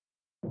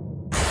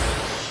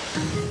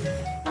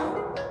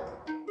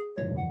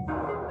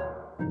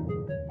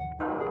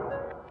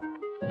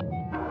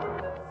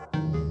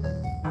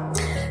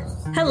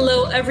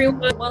Hello,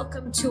 everyone.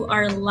 Welcome to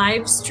our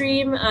live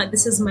stream.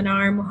 This is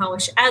Manar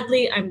Muhawash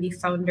Adli. I'm the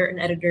founder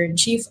and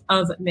editor-in-chief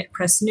of MIT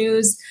Press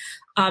News.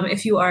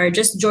 If you are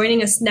just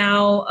joining us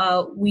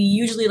now, we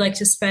usually like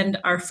to spend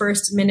our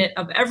first minute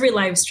of every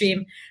live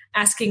stream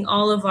asking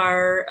all of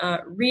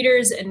our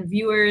readers and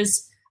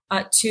viewers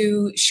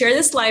to share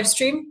this live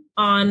stream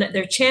on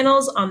their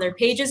channels, on their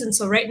pages. And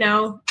so right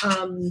now,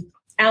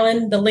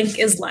 Alan, the link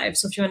is live.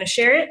 So if you want to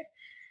share it.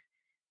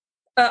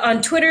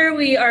 On Twitter,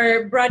 we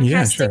are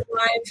broadcasting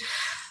live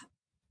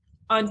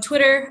on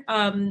Twitter.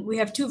 We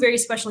have two very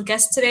special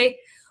guests today.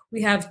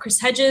 We have Chris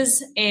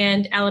Hedges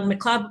and Alan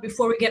MacLeod. But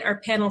before we get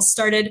our panel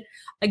started,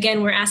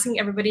 again, we're asking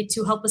everybody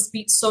to help us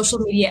beat social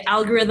media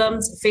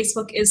algorithms.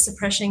 Facebook is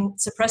suppressing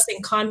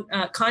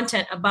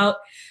content about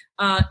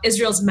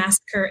Israel's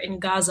massacre in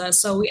Gaza.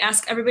 So we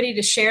ask everybody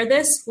to share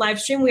this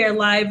live stream. We are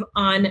live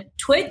on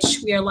Twitch.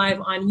 We are live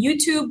on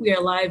YouTube. We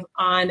are live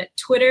on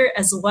Twitter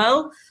as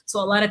well. So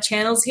a lot of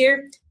channels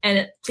here,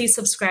 and please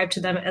subscribe to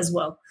them as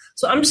well.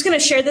 So I'm just going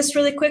to share this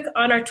really quick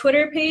on our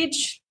Twitter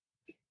page.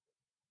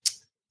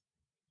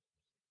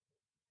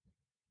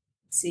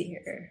 Let's see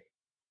here.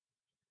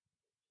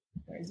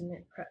 Where's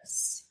MIT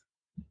Press?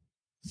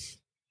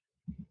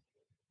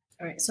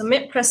 All right, so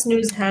MIT Press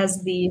News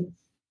has the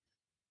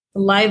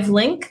live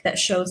link that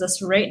shows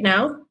us right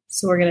now.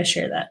 So we're going to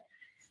share that.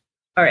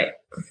 All right.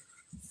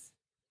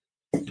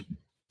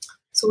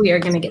 So we are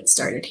going to get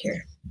started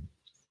here.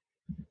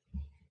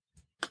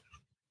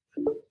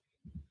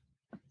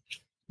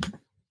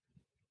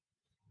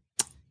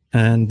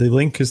 And the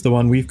link is the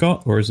one we've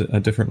got, or is it a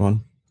different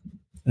one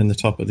in the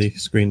top of the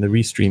screen, the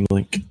Restream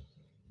link?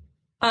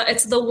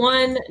 It's the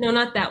one, no,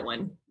 not that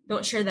one.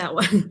 Don't share that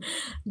one.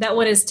 That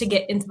one is to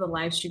get into the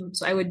live stream.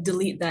 So I would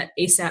delete that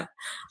ASAP.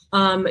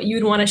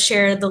 You'd want to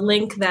share the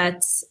link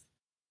that's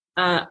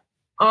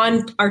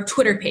on our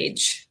Twitter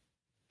page.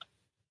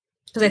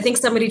 Because I think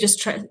somebody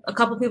a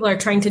couple people are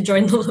trying to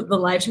join the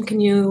live stream.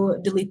 Can you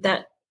delete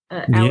that,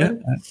 Alan?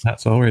 Yeah,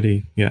 that's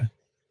already, yeah.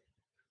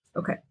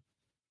 Okay.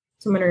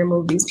 So I'm going to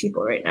remove these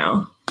people right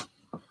now.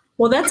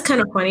 Well, that's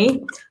kind of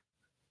funny.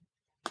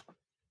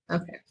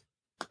 Okay.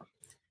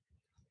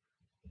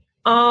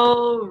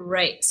 All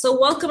right. So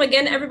welcome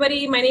again,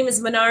 everybody. My name is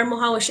Manar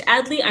Muhawash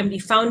Adli. I'm the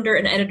founder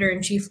and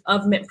editor-in-chief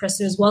of MIT Press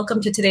News.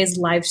 Welcome to today's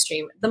live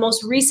stream. The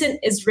most recent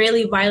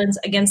Israeli violence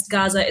against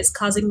Gaza is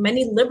causing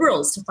many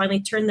liberals to finally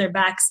turn their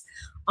backs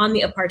on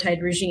the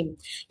apartheid regime.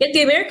 Yet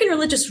the American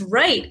religious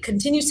right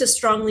continues to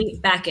strongly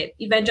back it.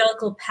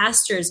 Evangelical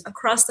pastors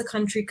across the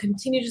country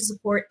continue to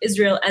support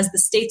Israel as the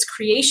state's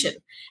creation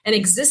and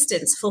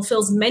existence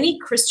fulfills many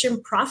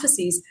Christian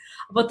prophecies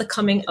about the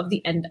coming of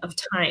the end of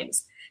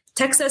times.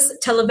 Texas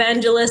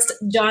televangelist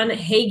John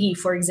Hagee,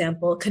 for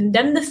example,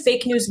 condemned the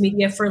fake news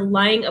media for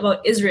lying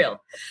about Israel.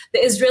 The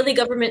Israeli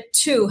government,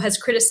 too, has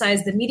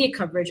criticized the media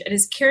coverage and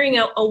is carrying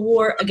out a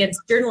war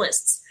against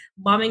journalists,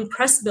 bombing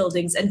press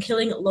buildings and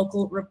killing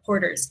local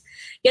reporters.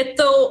 Yet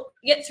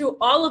through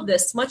all of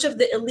this, much of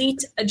the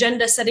elite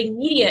agenda-setting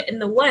media in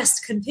the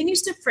West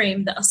continues to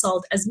frame the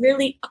assault as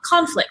merely a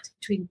conflict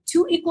between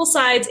two equal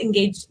sides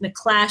engaged in a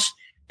clash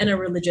and a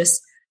religious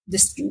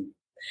dispute.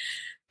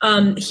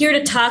 Here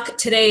to talk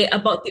today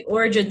about the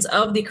origins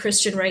of the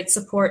Christian right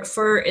support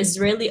for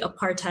Israeli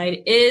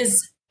apartheid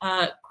is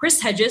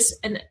Chris Hedges,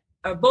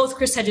 both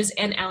Chris Hedges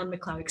and Alan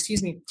MacLeod,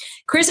 excuse me.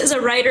 Chris is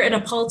a writer and a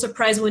Pulitzer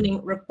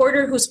Prize-winning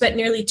reporter who spent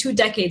nearly 2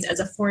 decades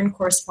as a foreign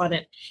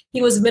correspondent.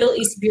 He was Middle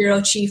East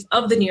bureau chief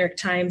of the New York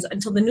Times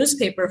until the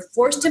newspaper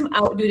forced him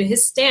out due to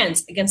his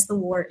stance against the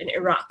war in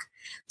Iraq.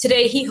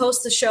 Today, he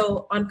hosts the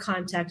show On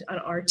Contact on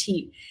RT.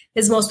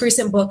 His most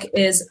recent book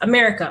is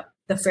America,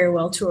 The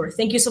Farewell Tour.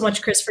 Thank you so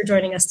much, Chris, for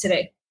joining us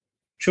today.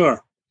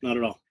 Sure, not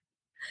at all.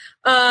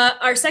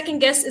 Our second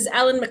guest is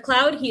Alan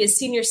MacLeod. He is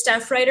senior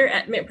staff writer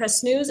at MIT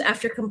Press News.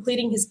 After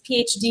completing his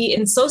PhD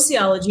in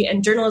sociology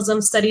and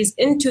journalism studies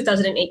in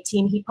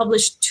 2018, he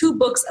published 2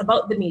 books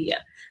about the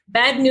media: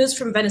 Bad News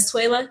from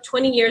Venezuela,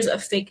 20 Years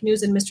of Fake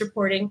News and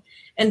Misreporting,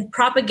 and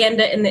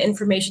Propaganda in the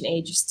Information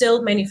Age,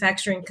 Still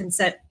Manufacturing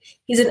Consent.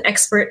 He's an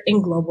expert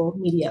in global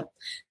media.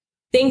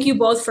 Thank you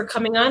both for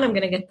coming on. I'm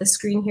going to get the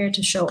screen here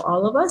to show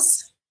all of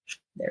us.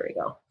 There we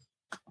go.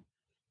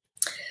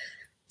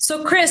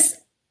 So, Chris,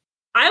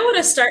 I want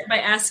to start by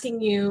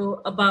asking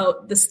you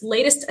about this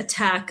latest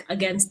attack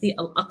against the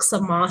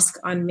Al-Aqsa Mosque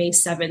on May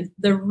 7th.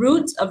 The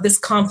roots of this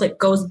conflict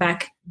goes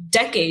back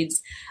decades.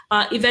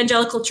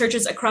 Evangelical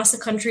churches across the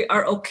country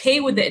are okay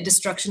with the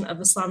destruction of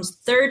Islam's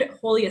third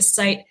holiest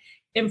site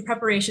in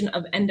preparation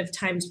of end of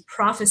times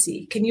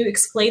prophecy. Can you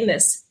explain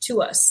this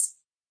to us?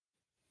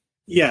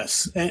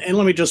 Yes, and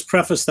let me just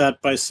preface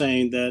that by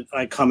saying that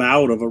I come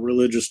out of a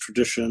religious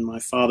tradition. My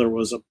father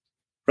was a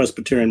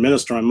Presbyterian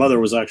minister. My mother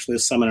was actually a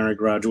seminary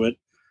graduate.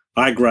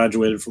 I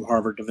graduated from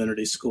Harvard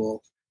Divinity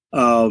School.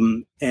 So,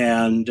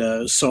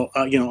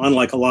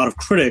 unlike a lot of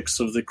critics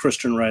of the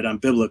Christian right, I'm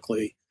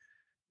biblically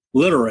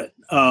literate.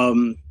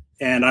 And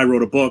I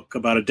wrote a book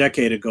about a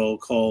decade ago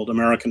called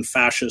American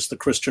Fascists, the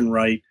Christian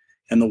Right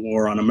and the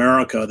War on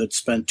America that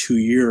spent 2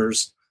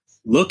 years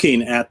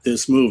looking at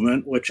this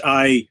movement, which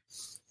I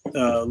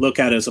look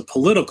at as a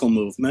political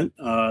movement,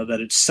 that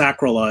it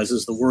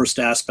sacralizes the worst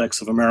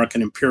aspects of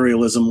American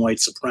imperialism, white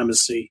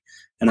supremacy,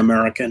 and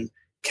American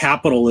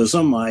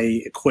capitalism.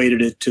 I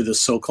equated it to the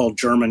so-called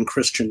German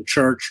Christian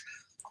Church,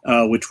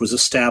 which was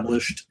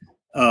established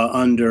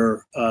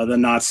under the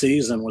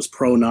Nazis and was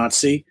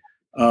pro-Nazi.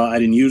 I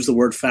didn't use the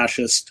word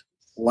fascist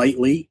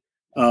lightly.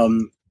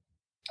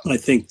 I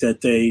think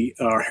that they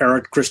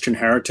are Christian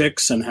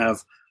heretics and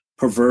have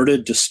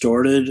perverted,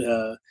 distorted,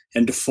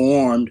 and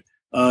deformed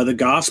the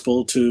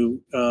gospel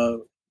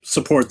to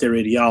support their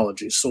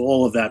ideology. So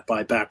all of that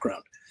by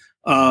background.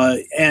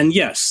 And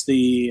yes,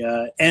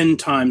 the end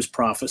times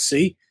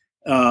prophecy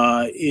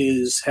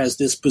has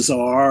this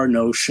bizarre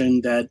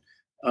notion that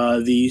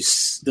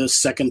the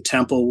Second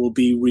Temple will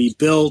be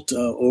rebuilt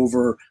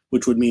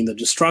which would mean the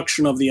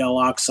destruction of the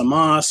Al-Aqsa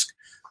Mosque,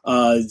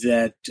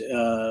 that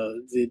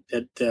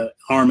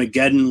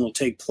Armageddon will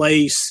take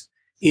place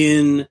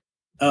in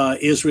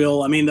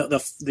Israel. I mean,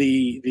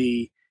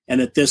 and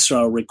that this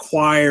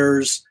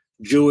requires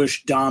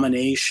Jewish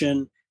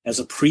domination as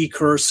a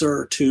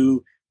precursor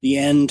to the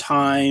end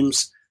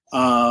times.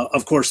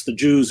 Of course, the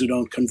Jews who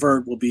don't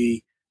convert will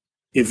be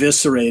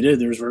eviscerated.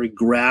 There's very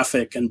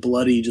graphic and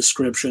bloody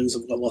descriptions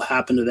of what will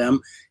happen to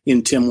them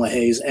in Tim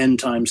LaHaye's End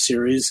Time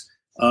series,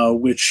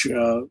 which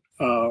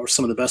are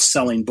some of the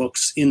best-selling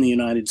books in the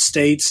United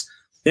States.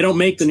 They don't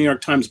make the New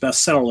York Times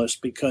bestseller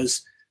list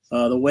because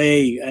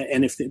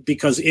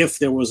if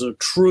there was a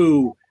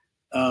true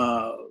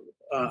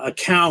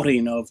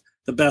accounting of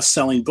the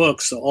best-selling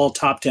books, all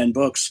top 10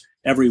 books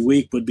every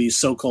week would be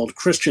so-called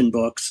Christian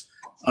books,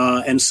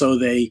 and so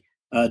they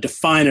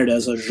define it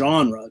as a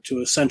genre to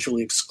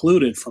essentially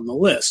exclude it from the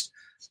list.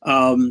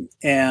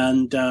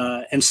 And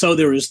so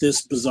there is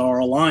this bizarre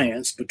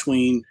alliance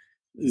between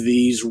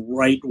these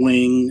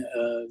right-wing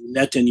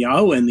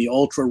Netanyahu and the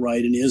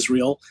ultra-right in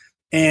Israel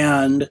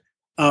and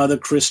the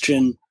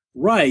Christian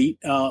right,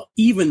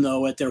 even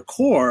though at their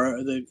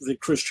core, the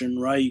Christian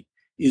right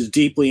is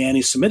deeply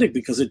anti-Semitic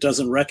because it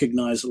doesn't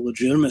recognize the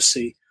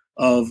legitimacy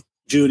of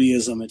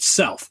Judaism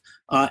itself.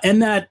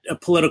 And that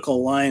political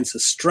alliance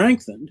is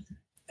strengthened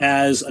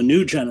as a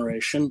new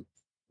generation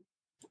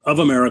of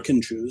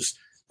American Jews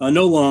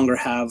no longer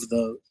have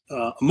the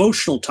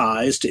emotional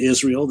ties to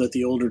Israel that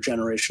the older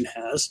generation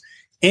has,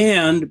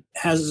 and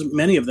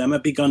many of them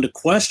have begun to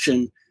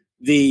question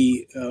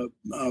the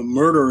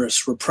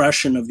murderous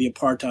repression of the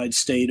apartheid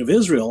state of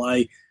Israel.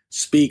 I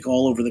speak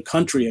all over the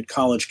country at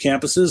college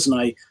campuses, and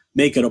I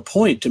make it a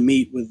point to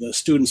meet with the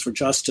Students for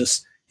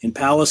Justice in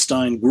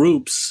Palestine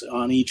groups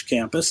on each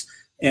campus,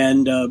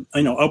 and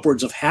I know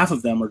upwards of half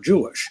of them are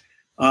Jewish.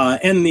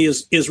 And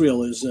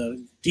Israel is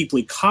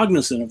deeply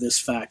cognizant of this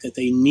fact that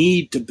they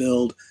need to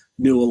build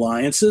new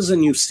alliances.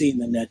 And you've seen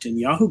the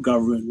Netanyahu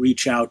government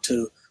reach out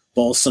to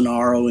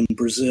Bolsonaro in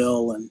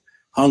Brazil and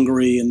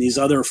Hungary and these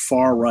other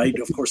far right.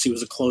 Of course, he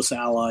was a close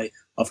ally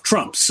of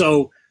Trump.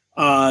 So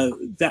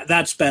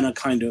that's been a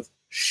kind of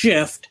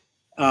shift.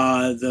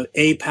 The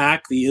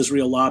AIPAC, the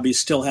Israel lobby,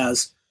 still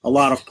has a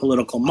lot of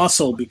political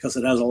muscle because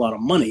it has a lot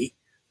of money.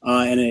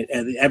 And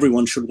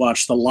everyone should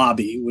watch The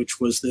Lobby,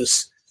 which was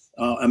this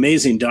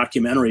amazing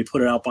documentary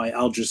put out by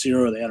Al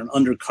Jazeera. They had an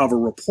undercover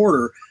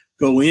reporter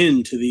go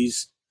into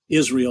these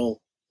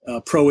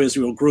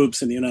pro-Israel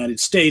groups in the United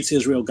States.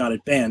 Israel got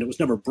it banned. It was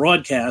never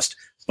broadcast,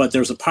 but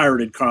there's a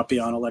pirated copy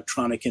on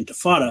Electronic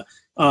Intifada.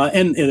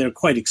 And they're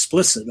quite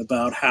explicit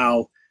about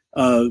how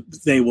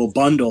they will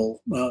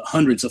bundle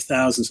hundreds of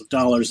thousands of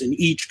dollars in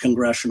each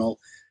congressional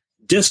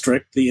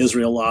district, the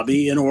Israel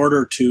lobby, in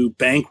order to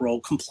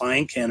bankroll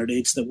compliant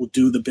candidates that will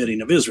do the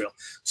bidding of Israel.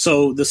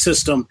 So the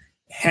system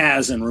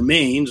has and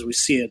remains, we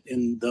see it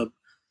in the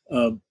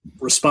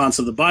response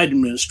of the Biden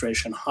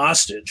administration,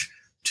 hostage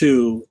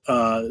to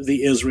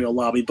the Israel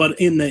lobby. But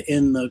in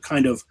the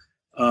kind of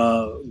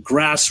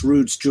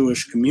grassroots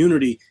Jewish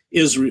community,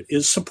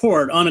 is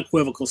support,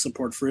 unequivocal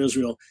support for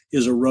Israel,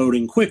 is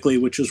eroding quickly,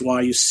 which is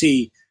why you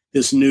see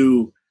this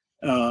new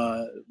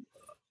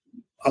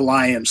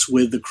alliance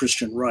with the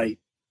Christian right.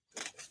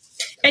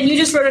 And you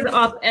just wrote an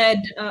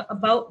op-ed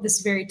about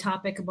this very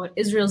topic, about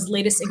Israel's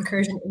latest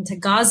incursion into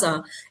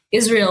Gaza,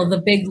 Israel, the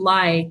Big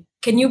Lie.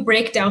 Can you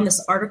break down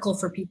this article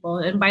for people?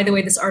 And by the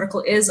way, this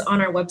article is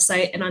on our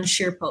website and on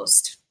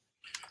SharePost.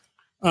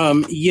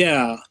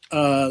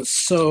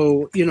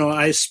 So,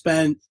 I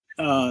spent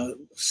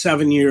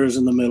 7 years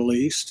in the Middle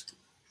East.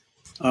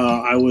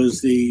 I was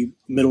the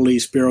Middle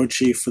East bureau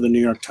chief for the New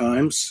York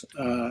Times.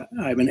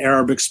 I'm an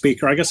Arabic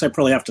speaker. I guess I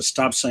probably have to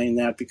stop saying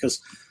that because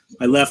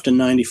I left in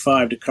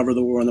 95 to cover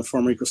the war in the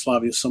former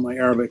Yugoslavia, so my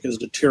Arabic has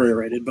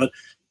deteriorated. But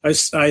I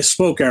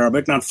spoke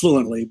Arabic, not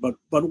fluently, but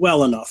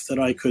well enough that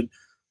I could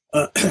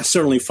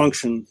certainly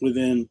function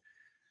within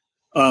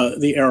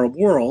the Arab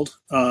world.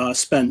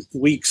 Spent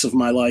weeks of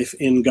my life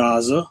in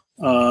Gaza,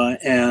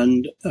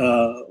 and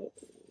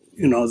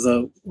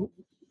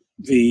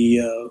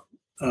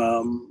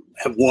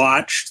have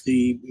watched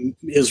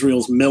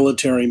Israel's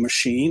military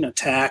machine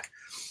attack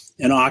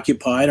an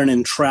occupied and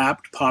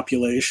entrapped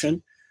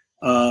population.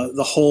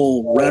 The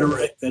whole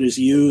rhetoric that is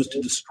used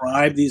to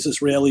describe these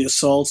Israeli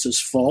assaults is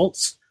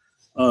false.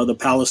 The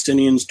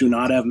Palestinians do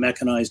not have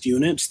mechanized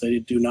units. They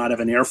do not have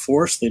an air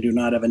force. They do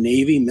not have a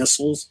navy,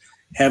 missiles,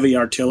 heavy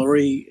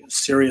artillery,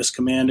 serious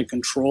command and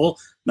control,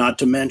 not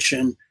to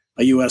mention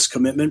a U.S.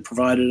 commitment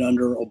provided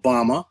under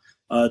Obama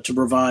to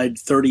provide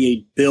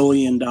 $38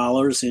 billion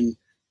in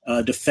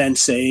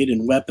defense aid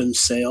and weapons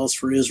sales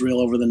for Israel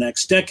over the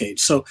next decade.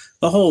 So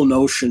the whole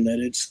notion that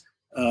it's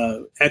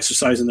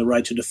exercising the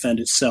right to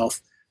defend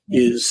itself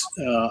is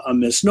a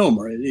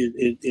misnomer.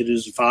 It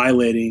is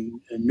violating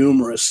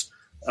numerous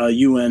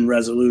UN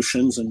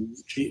resolutions and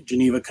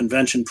Geneva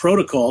Convention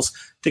protocols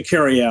to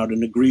carry out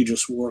an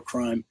egregious war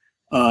crime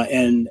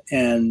and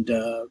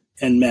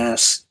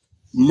mass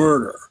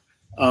murder.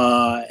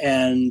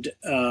 The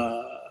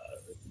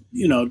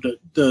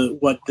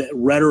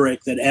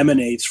rhetoric that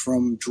emanates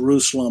from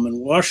Jerusalem and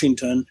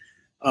Washington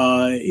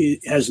it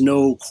has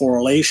no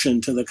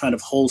correlation to the kind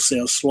of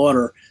wholesale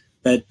slaughter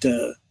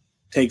that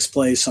takes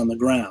place on the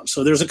ground.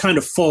 So there's a kind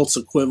of false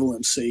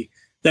equivalency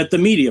that the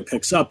media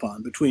picks up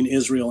on between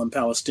Israel and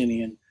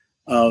Palestinian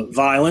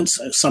violence,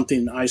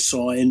 something I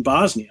saw in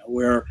Bosnia,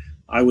 where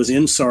I was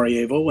in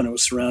Sarajevo when it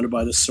was surrounded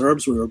by the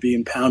Serbs. We were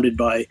being pounded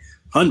by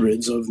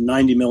hundreds of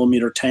 90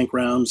 millimeter tank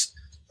rounds,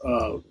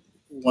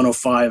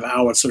 105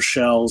 howitzer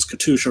shells,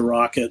 Katyusha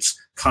rockets,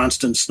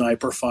 constant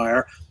sniper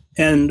fire.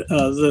 And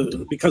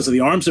because of the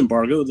arms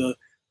embargo, the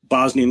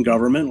Bosnian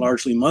government,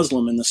 largely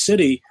Muslim in the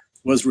city,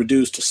 was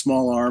reduced to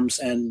small arms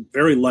and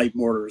very light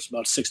mortars,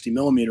 about 60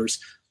 millimeters.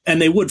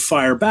 And they would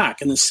fire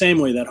back in the same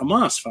way that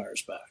Hamas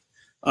fires back.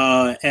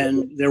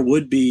 And there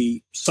would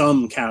be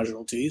some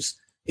casualties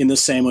in the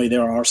same way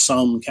there are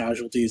some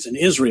casualties in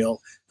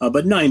Israel.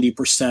 But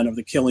 90% of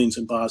the killings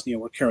in Bosnia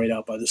were carried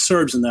out by the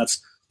Serbs. And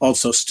that's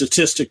also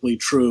statistically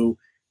true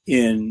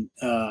in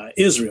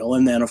Israel.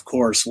 And then, of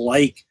course,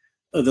 like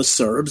the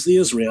Serbs, the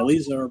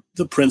Israelis are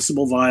the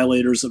principal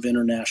violators of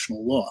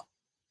international law.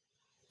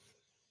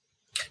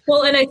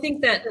 Well, and I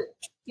think that,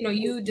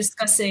 you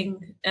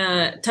discussing,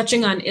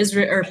 touching on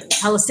Israel or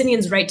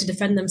Palestinians' right to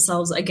defend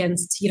themselves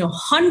against,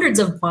 hundreds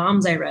of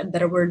bombs I read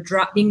that were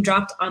being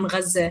dropped on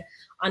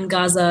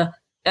Gaza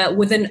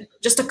within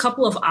just a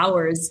couple of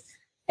hours.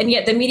 And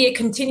yet the media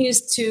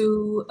continues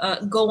to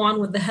go on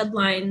with the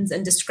headlines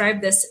and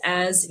describe this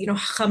as,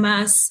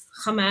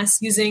 Hamas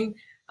using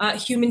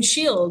human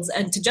shields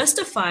and to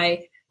justify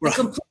the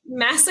complete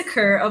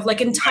massacre of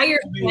entire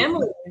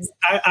families.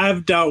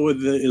 I've dealt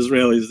with the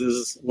Israelis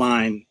this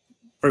line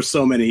for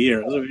so many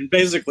years. I mean,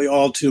 basically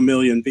all 2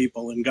 million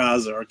people in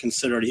Gaza are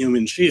considered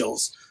human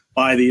shields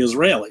by the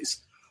Israelis.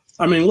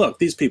 I mean, look,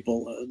 these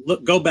people,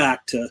 go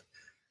back to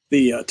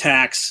the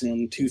attacks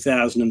in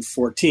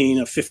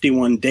 2014 of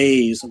 51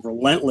 days of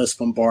relentless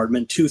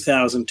bombardment,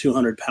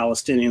 2,200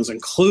 Palestinians,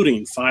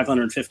 including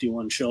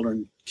 551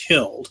 children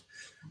killed.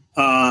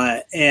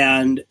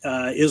 And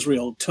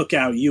Israel took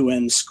out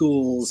UN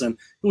schools, and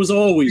it was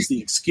always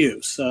the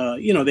excuse.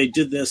 They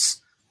did this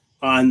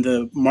on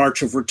the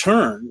March of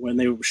Return when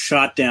they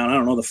shot down, I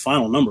don't know the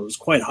final number, it was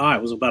quite high.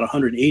 It was about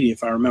 180,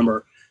 if I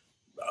remember,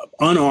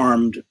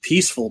 unarmed,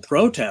 peaceful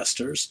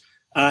protesters.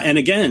 And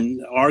again,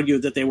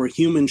 argued that they were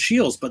human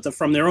shields, but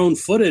from their own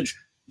footage,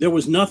 there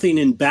was nothing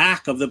in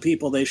back of the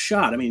people they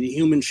shot. I mean,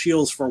 human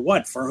shields for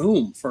what? For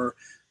whom? So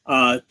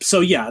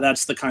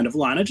that's the kind of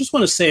line. I just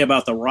want to say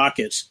about the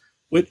rockets,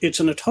 it's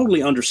a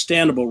totally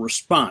understandable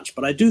response,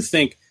 but I do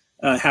think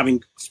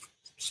having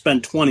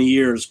spent 20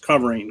 years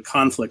covering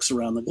conflicts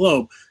around the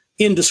globe,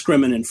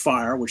 indiscriminate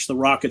fire, which the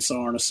rockets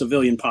are on a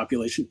civilian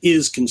population,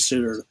 is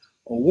considered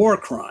a war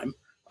crime.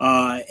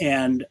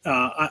 And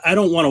I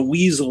don't want to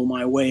weasel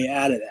my way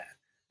out of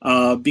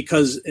that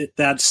because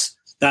that's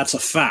a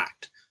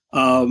fact.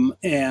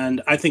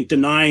 And I think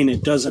denying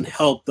it doesn't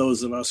help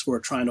those of us who are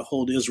trying to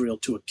hold Israel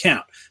to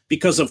account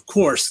because, of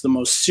course, the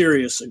most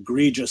serious,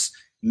 egregious,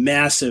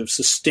 massive,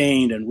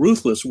 sustained, and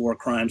ruthless war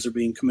crimes are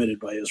being committed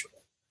by Israel.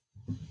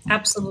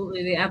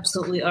 Absolutely, they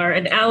absolutely are.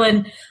 And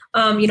Alan,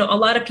 a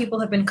lot of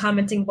people have been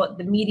commenting about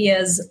the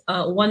media's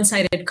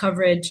one-sided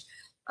coverage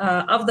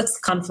of this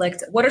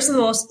conflict. What are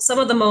some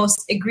of the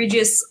most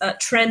egregious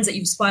trends that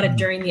you've spotted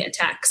during the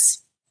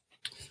attacks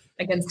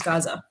against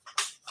Gaza?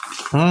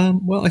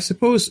 Well, I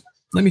suppose,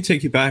 let me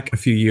take you back a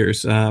few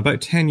years.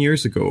 About 10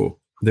 years ago,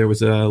 there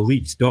was a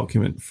leaked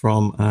document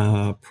from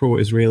a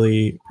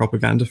pro-Israeli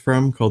propaganda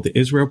firm called the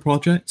Israel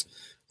Project,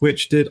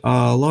 which did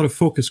a lot of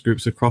focus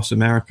groups across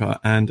America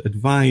and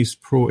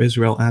advised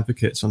pro-Israel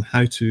advocates on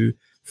how to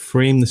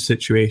frame the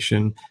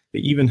situation. They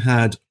even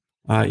had,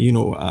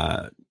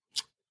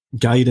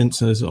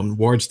 guidances on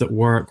words that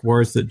work,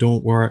 words that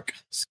don't work,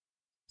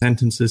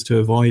 sentences to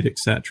avoid,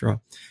 etc.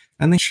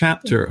 And they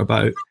chapter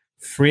about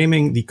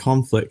framing the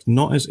conflict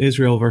not as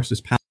Israel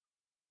versus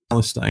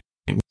Palestine,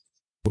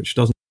 which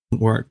doesn't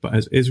work, but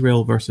as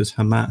Israel versus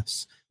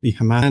Hamas.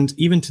 And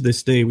even to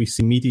this day, we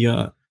see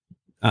media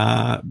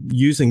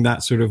using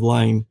that sort of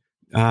line,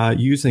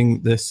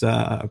 using this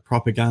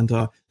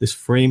propaganda, this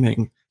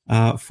framing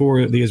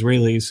for the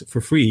Israelis for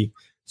free.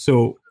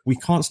 So we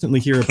constantly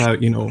hear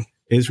about,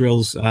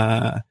 Israel's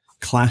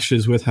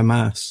clashes with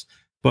Hamas.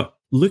 But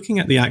looking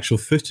at the actual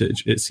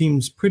footage, it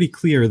seems pretty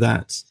clear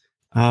that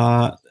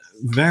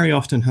very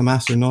often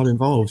Hamas are not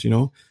involved.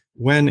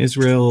 When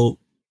Israel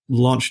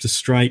launched a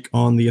strike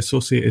on the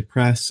Associated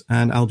Press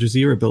and Al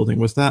Jazeera building,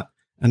 was that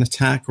an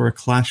attack or a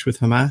clash with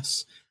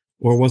Hamas?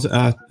 Or was it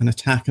an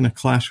attack and a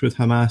clash with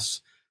Hamas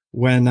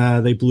when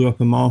they blew up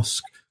a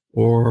mosque,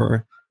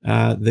 or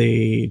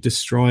they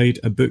destroyed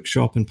a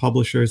bookshop and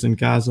publishers in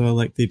Gaza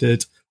like they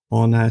did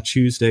on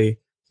Tuesday?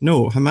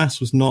 No, Hamas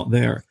was not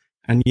there.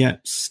 And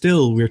yet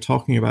still we're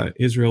talking about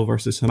Israel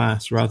versus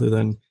Hamas rather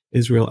than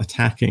Israel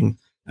attacking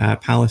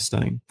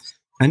Palestine.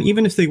 And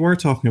even if they were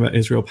talking about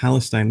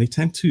Israel-Palestine, they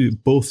tend to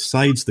both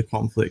sides the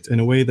conflict in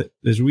a way that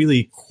is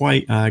really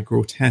quite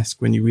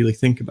grotesque when you really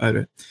think about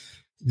it.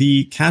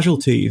 The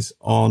casualties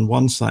on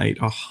one side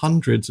are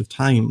hundreds of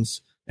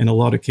times, in a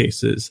lot of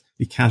cases,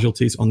 the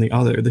casualties on the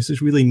other. This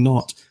is really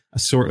not a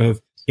sort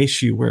of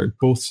issue where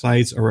both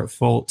sides are at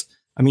fault.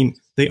 I mean,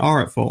 they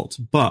are at fault,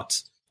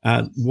 but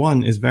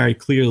one is very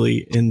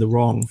clearly in the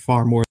wrong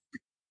far more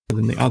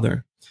than the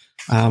other.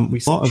 We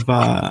saw a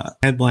lot of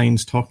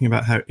headlines talking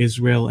about how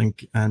Israel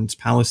and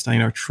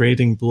Palestine are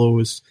trading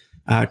blows.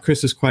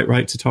 Chris is quite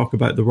right to talk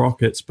about the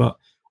rockets, but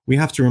we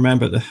have to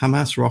remember the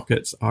Hamas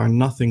rockets are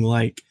nothing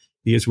like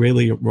the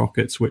Israeli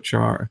rockets, which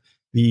are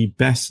the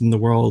best in the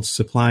world,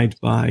 supplied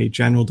by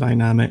General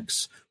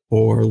Dynamics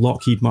or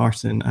Lockheed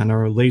Martin, and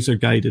are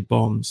laser-guided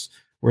bombs,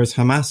 whereas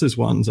Hamas's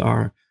ones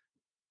are,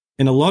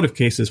 in a lot of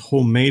cases,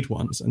 homemade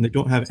ones, and they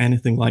don't have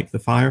anything like the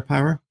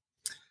firepower.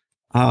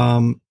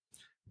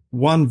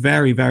 One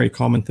very, very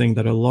common thing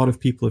that a lot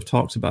of people have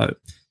talked about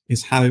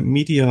is how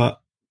media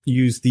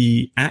use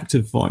the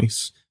active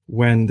voice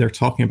when they're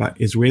talking about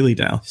Israeli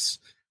deaths,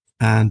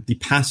 and the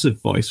passive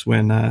voice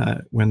when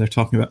they're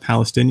talking about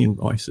Palestinian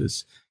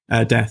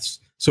deaths.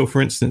 So,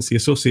 for instance, the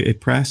Associated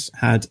Press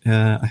had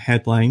a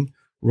headline: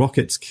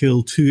 "Rockets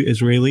kill 2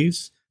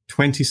 Israelis,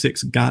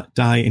 26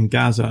 die in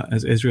Gaza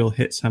as Israel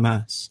hits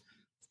Hamas."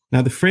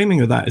 Now, the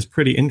framing of that is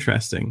pretty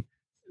interesting.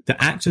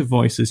 The active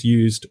voice is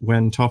used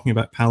when talking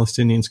about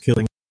Palestinians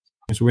killing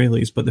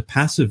Israelis, but the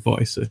passive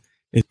voice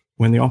is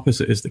when the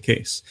opposite is the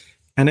case.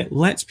 And it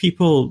lets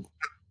people,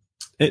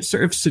 it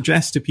sort of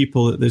suggests to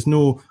people that there's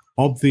no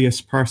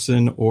obvious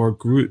person or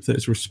group that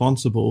is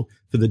responsible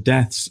for the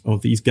deaths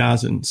of these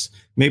Gazans.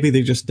 Maybe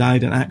they just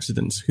died in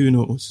accidents, who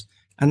knows?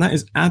 And that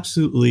is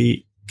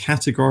absolutely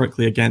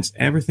categorically against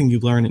everything you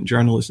learn in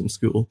journalism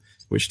school,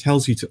 which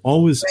tells you to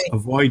always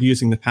avoid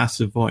using the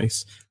passive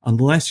voice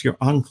unless you're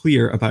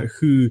unclear about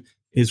who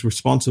is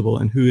responsible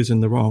and who is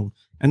in the wrong.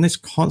 And this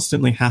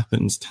constantly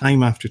happens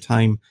time after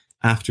time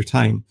after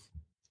time.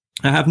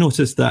 I have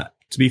noticed that,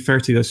 to be fair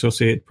to the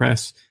Associated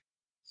Press,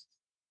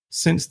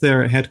 since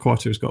their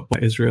headquarters got by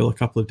Israel a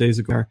couple of days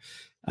ago,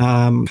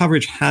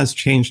 coverage has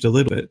changed a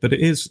little bit, but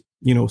it is,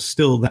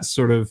 still that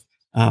sort of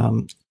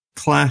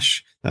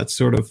clash, that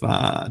sort of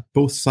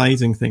both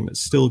siding thing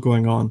that's still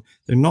going on.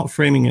 They're not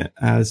framing it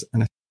as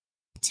an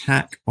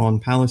attack on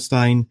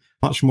Palestine,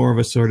 much more of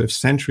a sort of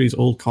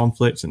centuries-old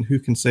conflict, and who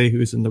can say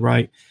who's in the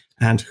right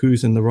and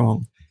who's in the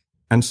wrong.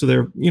 And so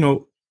they're,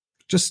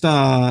 just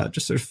sort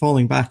of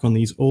falling back on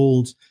these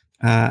old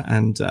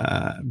and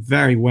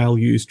very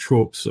well-used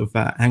tropes of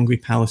angry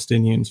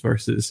Palestinians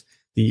versus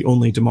the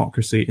only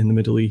democracy in the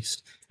Middle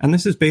East. And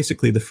this is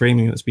basically the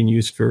framing that's been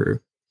used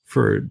for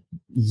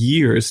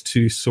years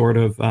to sort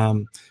of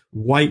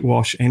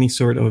whitewash any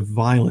sort of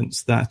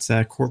violence that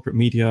corporate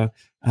media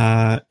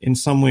in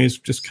some ways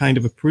just kind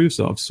of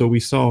approves of. So we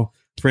saw,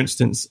 for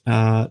instance,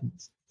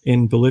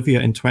 in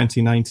Bolivia in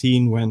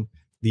 2019, when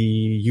the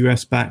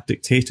US-backed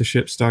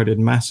dictatorship started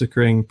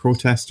massacring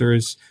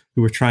protesters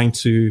who were trying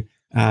to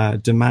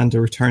demand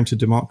a return to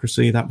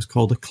democracy. That was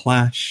called a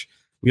clash.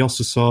 We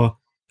also saw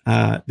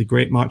the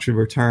Great March of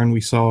Return.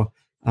 We saw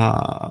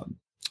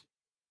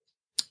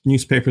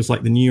newspapers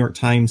like the New York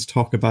Times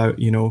talk about,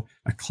 a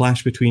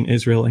clash between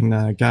Israel and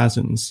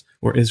Gazans,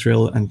 or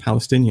Israel and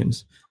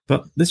Palestinians.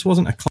 But this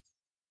wasn't a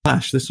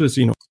clash. This was,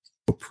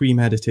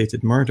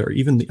 premeditated murder.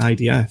 Even the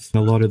IDF, in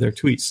a lot of their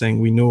tweets, saying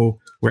we know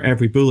where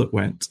every bullet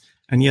went.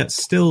 And yet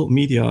still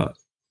media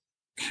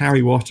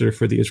carry water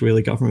for the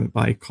Israeli government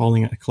by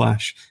calling it a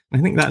clash. And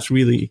I think that's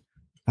really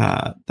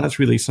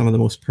some of the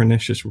most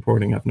pernicious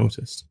reporting I've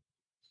noticed.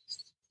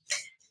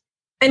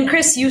 And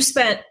Chris, you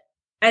spent,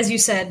 as you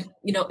said,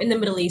 in the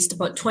Middle East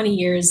about 20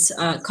 years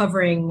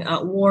covering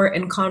war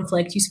and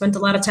conflict. You spent a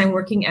lot of time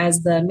working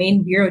as the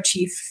main bureau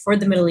chief for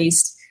the Middle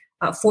East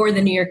for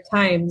the New York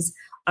Times.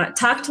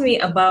 Talk to me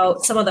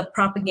about some of the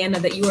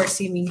propaganda that you are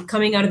seeing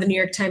coming out of the New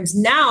York Times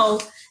now,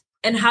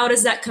 and how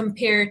does that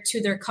compare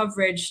to their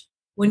coverage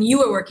when you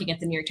were working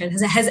at the New York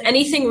Times? Has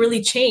anything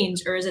really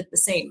changed, or is it the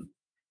same?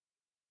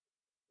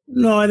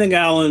 No, I think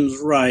Alan's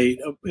right.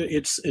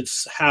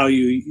 It's how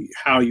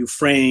you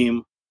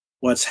frame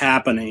what's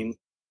happening.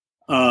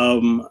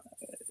 The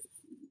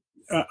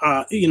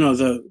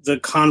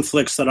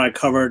conflicts that I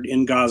covered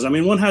in Gaza. I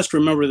mean, one has to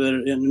remember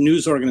that in a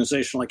news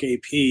organization like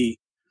AP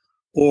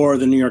or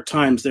the New York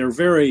Times, they're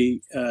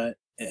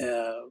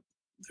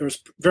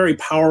there's very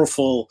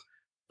powerful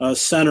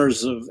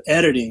centers of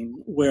editing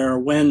where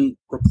when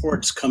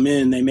reports come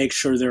in, they make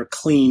sure they're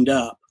cleaned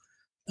up,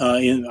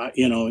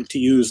 to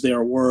use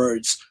their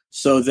words,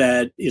 so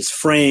that it's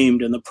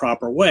framed in the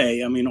proper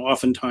way. I mean,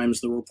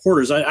 oftentimes the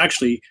reporters, I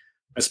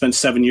spent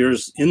 7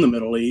 years in the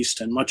Middle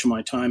East and much of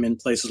my time in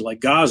places like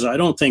Gaza. I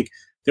don't think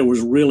there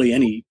was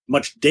really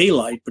much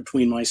daylight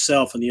between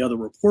myself and the other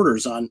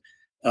reporters on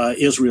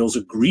Israel's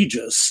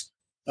egregious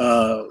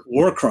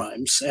war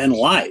crimes and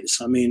lies.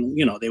 I mean,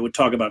 they would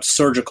talk about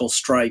surgical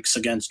strikes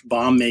against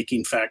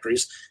bomb-making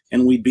factories,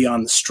 and we'd be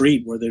on the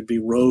street where there'd be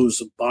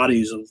rows of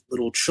bodies of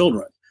little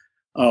children,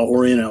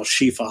 or in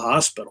Al-Shifa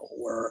Hospital,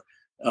 where,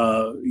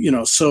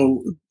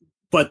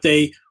 but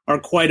they are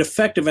quite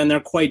effective and they're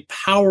quite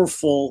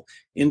powerful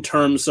in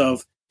terms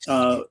of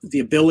the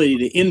ability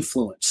to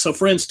influence. So,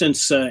 for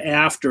instance,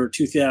 after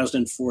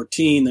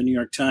 2014, the New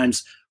York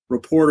Times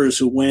reporters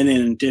who went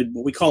in and did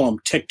what we call them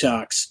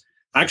TikToks,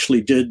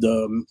 actually did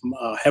the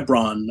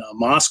Hebron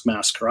mosque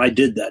massacre. I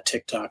did that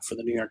TikTok for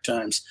the New York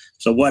Times.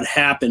 So what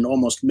happened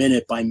almost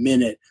minute by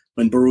minute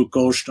when Baruch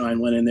Goldstein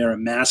went in there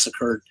and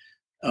massacred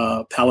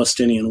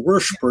Palestinian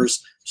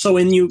worshipers. So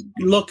when you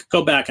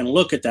go back and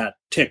look at that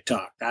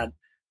TikTok,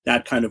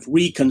 that kind of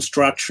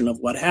reconstruction of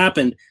what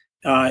happened,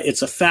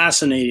 it's a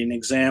fascinating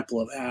example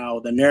of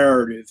how the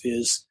narrative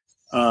is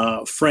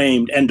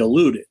framed and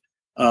diluted.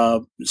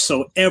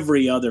 So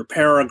every other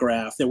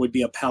paragraph, there would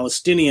be a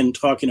Palestinian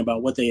talking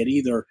about what they had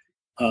either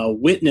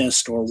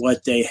witnessed or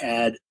what they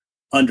had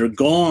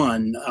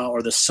undergone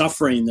or the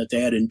suffering that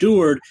they had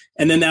endured.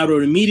 And then that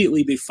would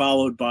immediately be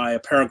followed by a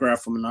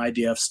paragraph from an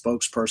IDF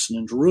spokesperson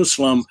in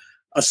Jerusalem,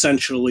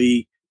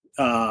 essentially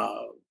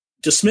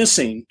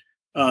dismissing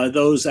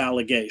those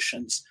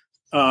allegations.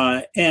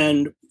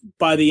 And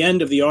by the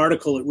end of the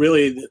article,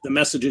 the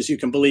message is you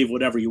can believe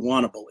whatever you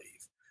want to believe.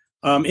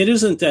 It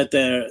isn't that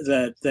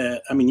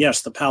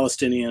yes, the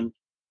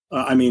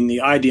the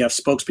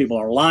IDF spokespeople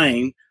are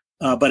lying,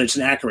 but it's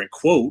an accurate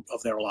quote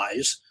of their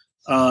lies.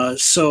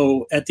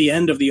 So at the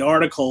end of the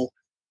article,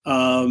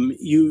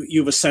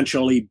 you've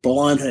essentially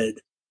blunted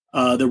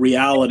the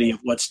reality of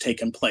what's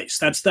taken place.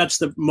 That's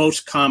the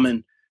most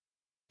common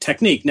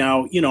technique.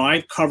 Now,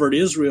 I've covered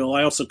Israel.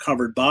 I also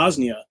covered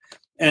Bosnia.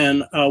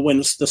 And when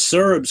the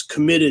Serbs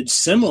committed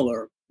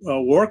similar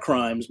war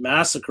crimes,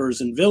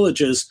 massacres in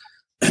villages,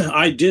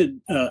 I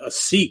did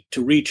seek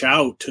to reach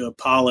out to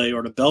Pale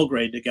or to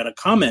Belgrade to get a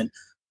comment,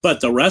 but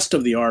the rest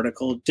of the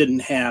article didn't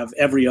have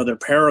every other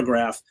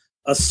paragraph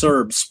a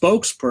Serb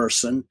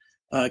spokesperson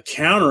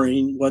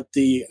countering what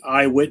the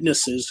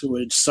eyewitnesses who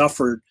had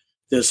suffered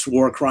this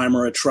war crime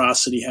or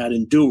atrocity had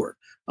endured.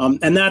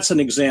 And that's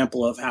an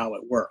example of how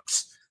it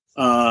works.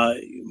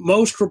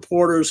 Most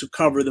reporters who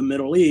cover the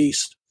Middle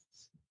East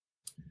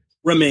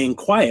remain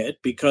quiet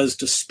because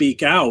to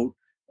speak out,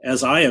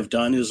 as I have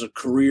done, is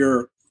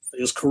career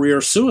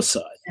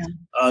suicide.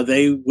 Yeah.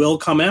 They will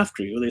come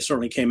after you. They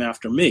certainly came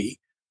after me.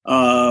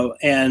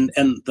 And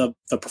the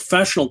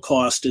professional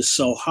cost is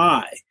so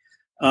high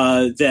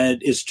that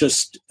it's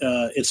just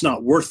it's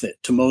not worth it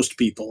to most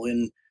people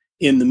in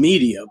the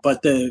media.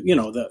 But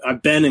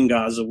I've been in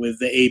Gaza with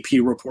the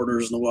AP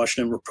reporters and the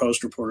Washington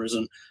Post reporters,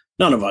 and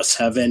none of us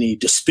have any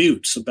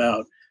disputes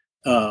about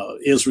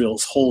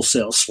Israel's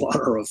wholesale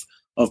slaughter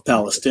of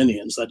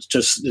Palestinians.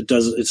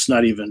 It's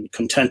not even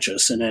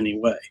contentious in any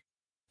way.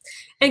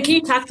 And can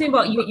you talk to me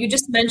about, you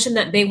just mentioned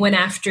that they went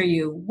after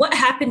you. What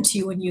happened to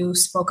you when you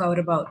spoke out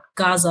about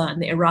Gaza and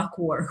the Iraq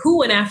war? Who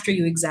went after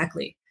you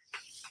exactly?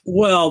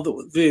 Well,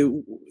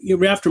 you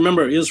have to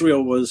remember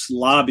Israel was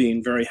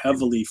lobbying very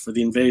heavily for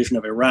the invasion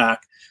of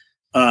Iraq.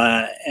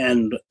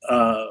 In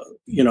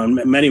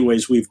many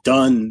ways, we've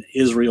done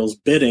Israel's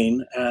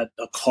bidding at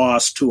a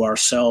cost to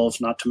ourselves,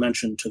 not to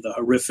mention to the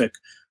horrific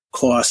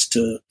cost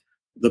to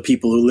the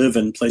people who live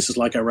in places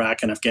like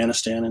Iraq and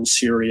Afghanistan and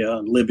Syria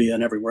and Libya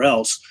and everywhere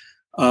else.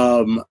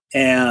 So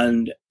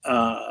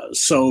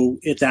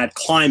at that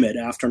climate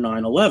after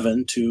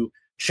 9/11 to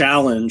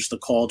challenge the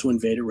call to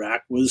invade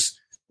Iraq was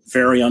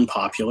very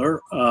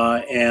unpopular.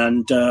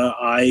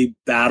 I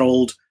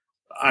battled.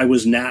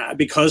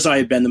 Because I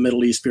had been the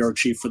Middle East bureau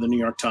chief for the New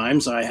York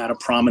Times, I had a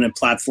prominent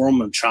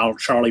platform of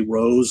Charlie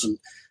Rose and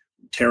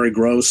Terry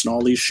Gross and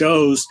all these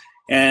shows.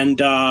 And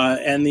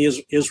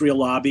the Israel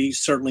lobby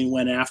certainly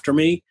went after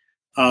me.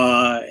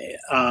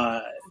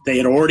 They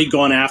had already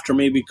gone after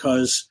me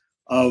because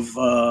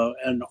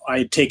and I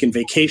had taken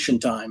vacation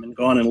time and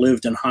gone and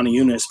lived in Han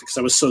Yunis because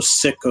I was so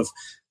sick of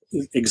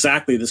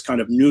exactly this kind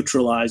of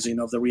neutralizing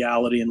of the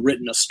reality, and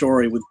written a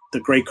story with the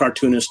great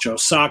cartoonist Joe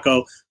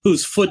Sacco,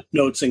 whose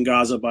Footnotes in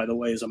Gaza, by the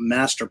way, is a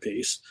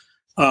masterpiece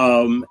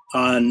on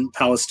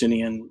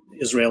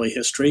Palestinian-Israeli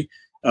history,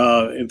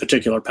 in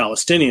particular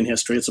Palestinian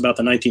history. It's about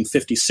the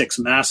 1956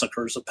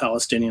 massacres of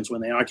Palestinians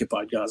when they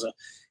occupied Gaza.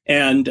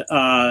 And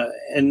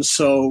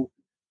so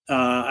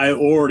I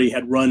already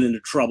had run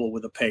into trouble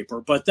with the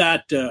paper, but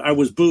that I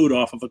was booed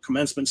off of a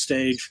commencement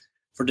stage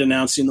for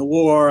denouncing the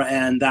war,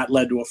 and that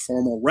led to a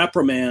formal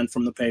reprimand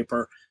from the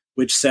paper.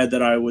 which said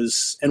that I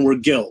was, and we're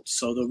guilt.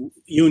 So the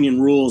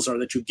union rules are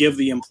that you give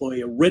the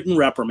employee a written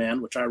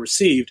reprimand, which I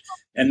received,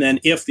 and then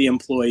if the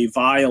employee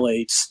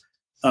violates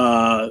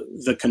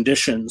the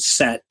conditions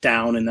set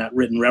down in that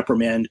written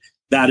reprimand,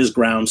 that is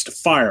grounds to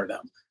fire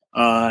them.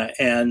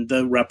 And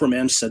the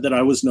reprimand said that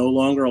I was no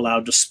longer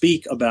allowed to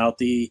speak about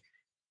the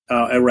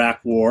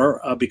Iraq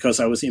War because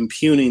I was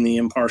impugning the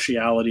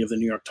impartiality of the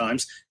New York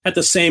Times. At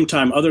the same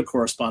time, other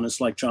correspondents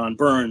like John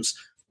Burns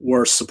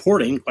were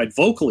supporting quite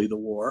vocally the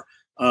war.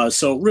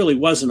 So it really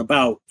wasn't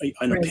about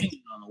an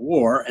opinion on the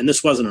war. And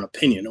this wasn't an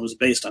opinion. It was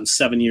based on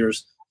 7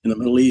 years in the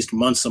Middle East,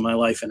 months of my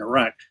life in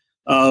Iraq.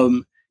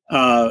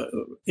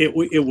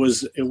 It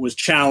was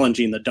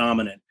challenging the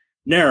dominant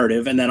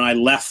narrative. And then I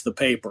left the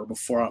paper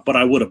but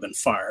I would have been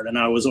fired. And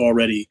I was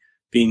already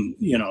being,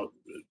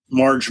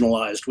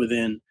 marginalized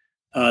within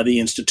the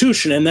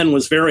institution, and then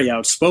was very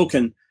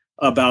outspoken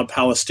about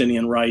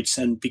Palestinian rights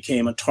and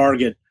became a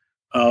target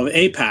of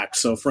AIPAC.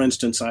 So, for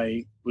instance,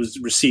 I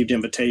received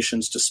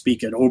invitations to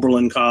speak at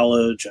Oberlin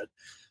College, at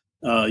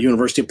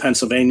University of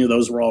Pennsylvania.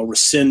 Those were all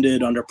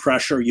rescinded under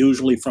pressure,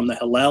 usually from the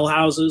Hillel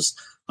houses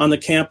on the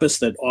campus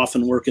that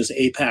often work as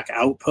AIPAC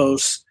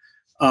outposts.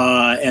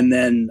 And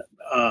then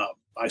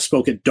I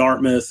spoke at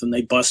Dartmouth, and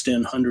they bussed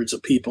in hundreds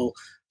of people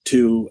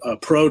to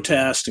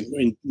protest,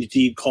 and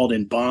indeed called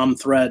in bomb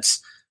threats.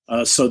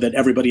 So that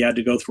everybody had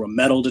to go through a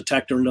metal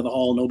detector into the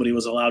hall. Nobody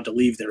was allowed to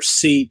leave their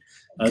seat.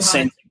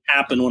 Same thing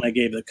happened when I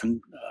gave the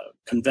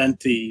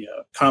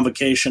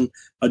convocation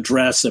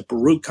address at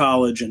Baruch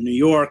College in New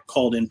York,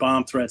 called in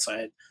bomb threats.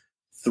 I had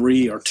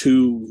 3 or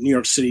 2 New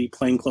York City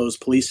plainclothes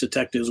police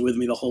detectives with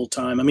me the whole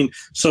time. I mean,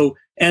 so,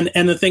 and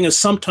the thing is,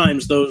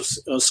 sometimes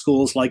those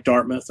schools like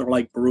Dartmouth or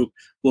like Baruch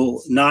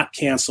will not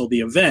cancel the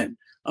event,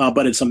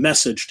 but it's a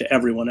message to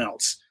everyone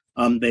else.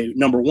 They,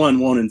 number one,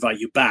 won't invite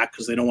you back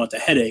because they don't want the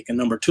headache. And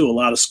number two, a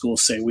lot of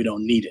schools say we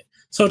don't need it.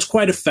 So it's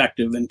quite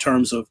effective in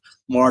terms of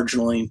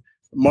marginalizing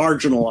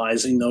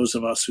those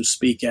of us who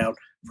speak out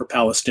for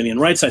Palestinian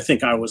rights. I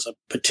think I was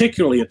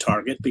particularly a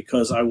target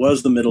because I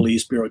was the Middle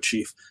East bureau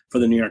chief for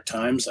the New York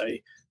Times.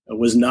 I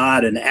was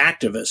not an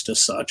activist as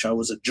such. I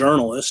was a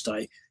journalist.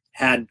 I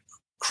had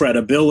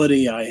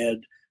credibility. I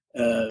had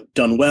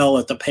done well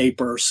at the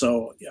paper.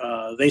 So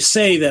they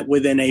say that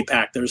within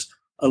AIPAC, there's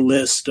a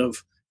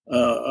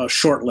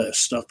short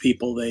list of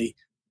people they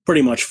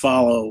pretty much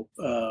follow,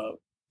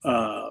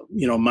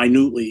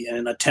 minutely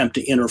and attempt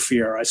to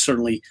interfere. I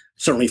certainly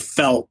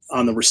felt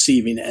on the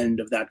receiving end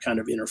of that kind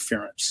of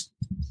interference.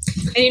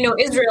 And,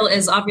 Israel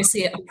is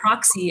obviously a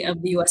proxy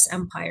of the U.S.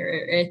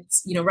 empire. It,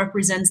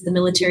 represents the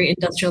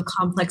military-industrial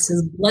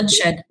complex's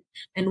bloodshed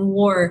and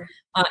war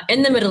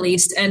in the Middle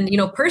East. And,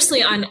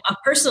 personally, on a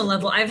personal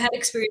level, I've had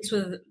experience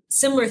with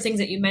similar things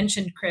that you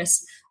mentioned,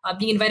 Chris,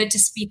 being invited to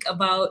speak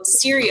about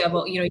Syria,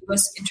 about,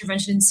 U.S.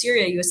 intervention in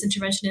Syria, U.S.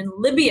 intervention in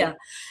Libya.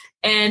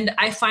 And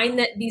I find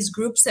that these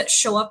groups that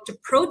show up to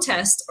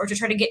protest or to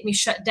try to get me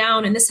shut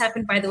down, and this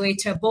happened, by the way,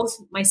 to both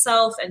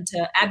myself and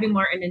to Abby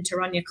Martin and to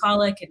Rania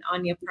Khalek and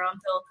Anya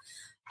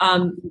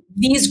Parantil,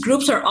 these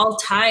groups are all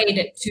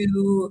tied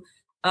to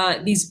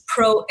these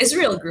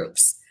pro-Israel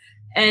groups.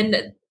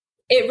 And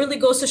it really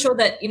goes to show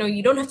that,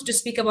 you don't have to just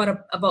speak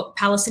about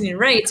Palestinian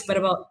rights, but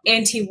about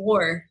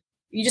anti-war.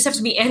 You just have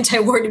to be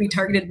anti-war to be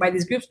targeted by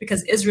these groups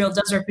because Israel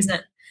does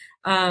represent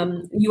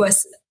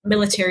U.S.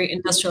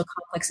 military-industrial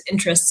complex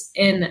interests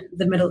in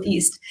the Middle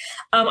East.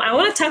 I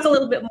want to talk a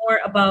little bit more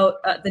about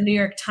the New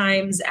York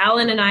Times.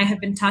 Alan and I have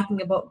been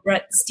talking about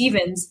Bret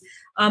Stephens.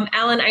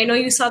 Alan, I know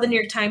you saw the New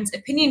York Times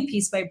opinion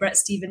piece by Bret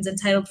Stephens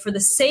entitled, "For the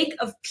Sake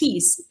of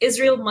Peace,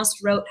 Israel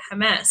Must Rout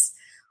Hamas."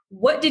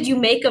 What did you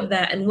make of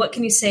that, and what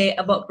can you say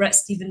about Bret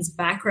Stephens'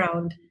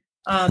 background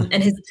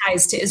and his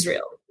ties to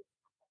Israel?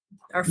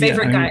 Our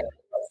favorite guy,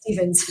 Bret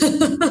Stephens.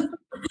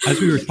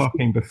 As we were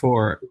talking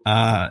before,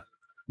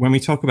 when we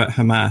talk about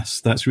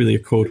Hamas, that's really a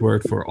code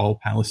word for all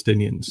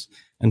Palestinians.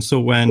 And so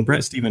when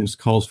Bret Stephens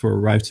calls for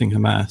routing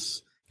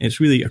Hamas, it's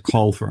really a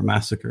call for a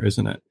massacre,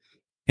 isn't it?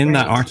 In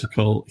that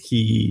article,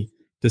 he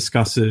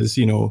discusses,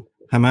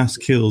 Hamas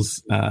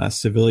kills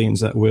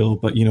civilians at will,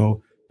 but,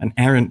 an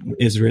errant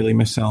Israeli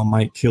missile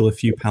might kill a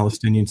few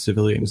Palestinian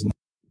civilians. And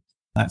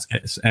that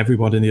gets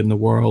everybody in the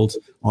world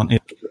on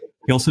it.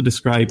 He also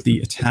described the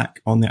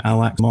attack on the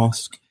Al-Aqsa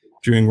Mosque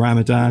during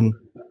Ramadan,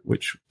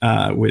 which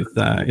with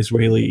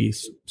Israeli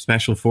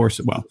special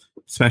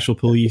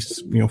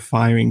police,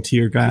 firing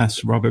tear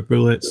gas, rubber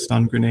bullets,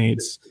 stun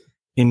grenades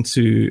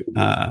into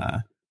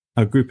a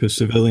group of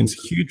civilians,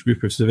 a huge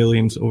group of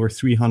civilians. Over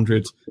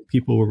 300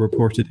 people were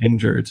reported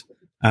injured.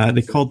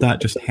 They called that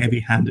just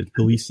heavy-handed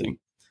policing.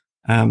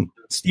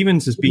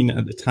 Stephens has been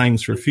at the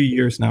Times for a few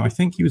years now. I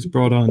think he was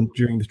brought on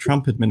during the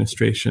Trump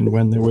administration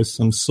when there was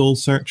some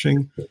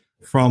soul-searching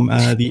from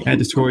the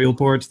editorial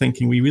board,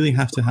 thinking we really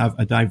have to have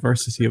a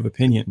diversity of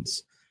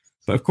opinions.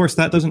 But of course,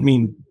 that doesn't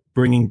mean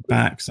bringing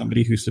back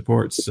somebody who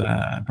supports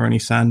Bernie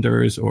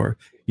Sanders or,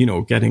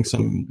 getting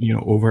some,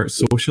 overt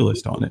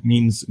socialist on. It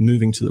means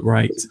moving to the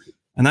right.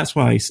 And that's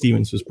why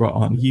Stephens was brought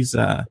on. He's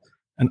an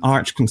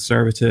arch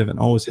conservative and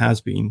always has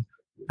been.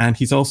 And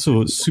he's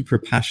also super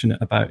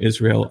passionate about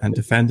Israel and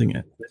defending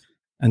it.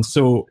 And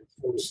so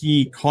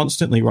he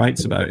constantly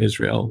writes about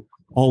Israel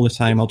all the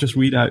time. I'll just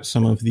read out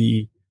some of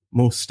the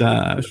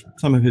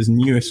some of his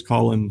newest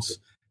columns.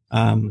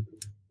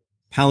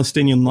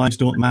 Palestinian lives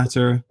don't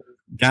matter.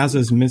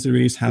 Gaza's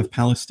miseries have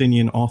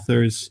Palestinian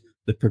authors.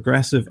 The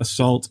progressive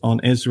assault on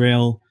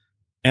Israel.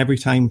 Every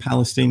time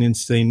Palestinians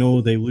say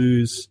no, they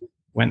lose.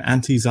 When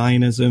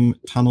anti-Zionism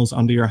tunnels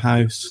under your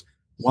house.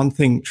 One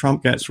thing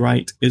Trump gets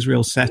right,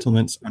 Israel's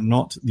settlements are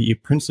not the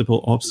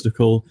principal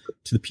obstacle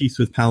to the peace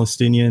with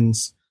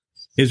Palestinians.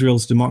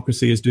 Israel's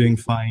democracy is doing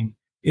fine.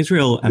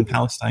 Israel and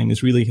Palestine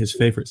is really his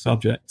favorite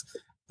subject.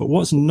 But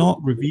what's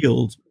not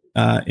revealed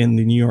in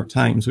the New York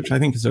Times, which I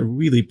think is a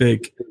really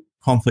big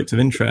conflict of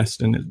interest,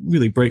 and it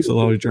really breaks a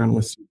lot of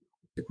journalistic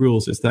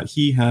rules, is that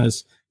he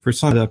has, for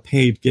some, a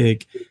paid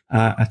gig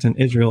at an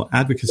Israel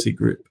advocacy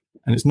group,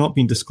 and it's not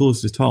been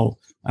disclosed at all.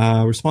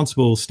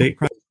 Responsible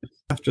Statecraft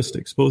just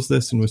exposed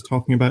this and was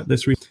talking about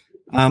this.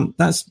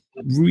 That's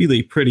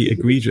really pretty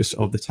egregious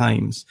of the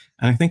Times,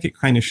 and I think it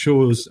kind of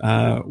shows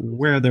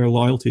where their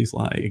loyalties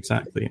lie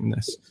exactly in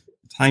this.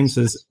 The Times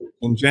has,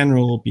 in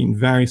general, been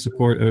very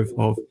supportive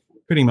of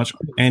pretty much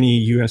any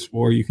U.S.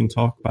 war you can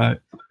talk about,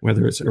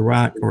 whether it's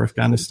Iraq or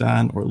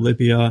Afghanistan or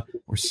Libya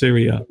or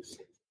Syria.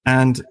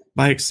 And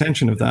by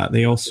extension of that,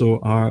 they also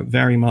are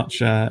very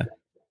much in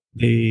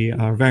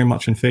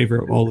favor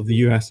of all of the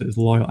U.S.'s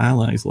loyal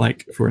allies,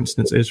 like, for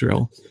instance,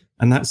 Israel.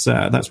 And that's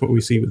what we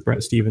see with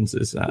Bret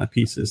Stephens's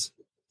pieces.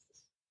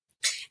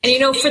 And, you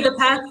know, for the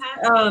past,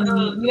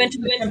 you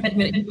mentioned the Trump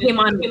administration, came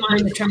on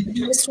during the Trump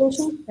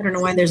administration. I don't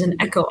know why there's an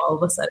echo all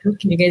of a sudden.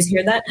 Can you guys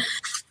hear that?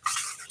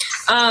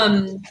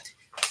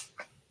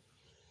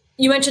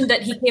 You mentioned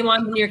that he came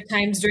on the New York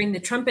Times during the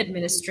Trump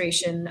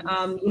administration.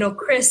 You know,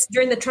 Chris,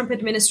 during the Trump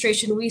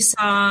administration, we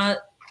saw,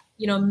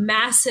 you know,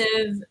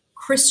 massive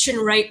Christian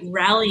right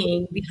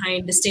rallying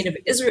behind the state of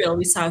Israel.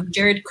 We saw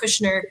Jared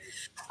Kushner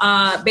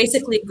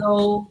basically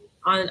go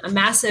on a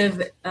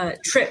massive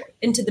trip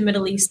into the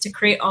Middle East to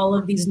create all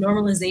of these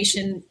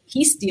normalization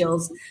peace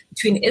deals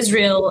between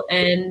Israel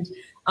and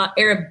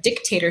Arab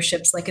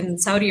dictatorships like in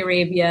Saudi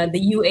Arabia,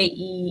 the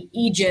UAE,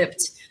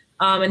 Egypt,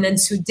 and then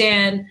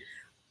Sudan.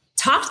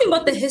 Talk to me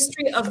about the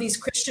history of these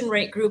Christian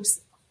right groups.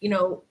 You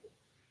know,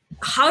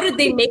 how did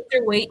they make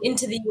their way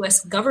into the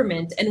U.S.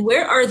 government, and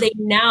where are they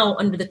now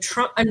under the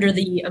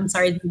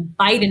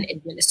Biden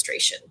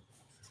administration?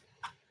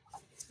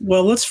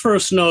 Well, let's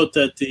first note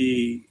that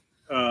the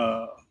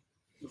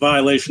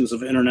violations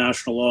of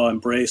international law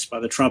embraced by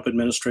the Trump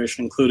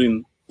administration,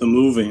 including the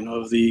moving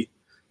of the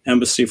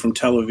embassy from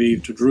Tel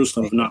Aviv to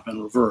Jerusalem, have not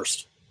been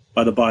reversed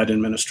by the Biden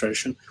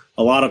administration.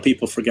 A lot of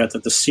people forget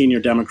that the senior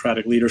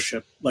Democratic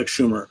leadership, like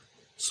Schumer,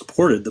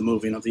 supported the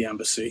moving of the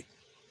embassy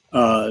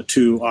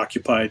to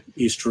occupy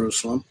East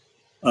Jerusalem,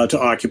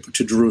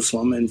 to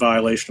Jerusalem in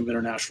violation of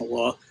international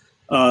law.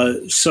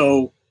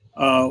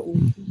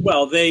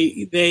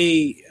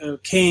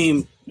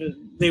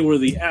 They were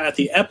at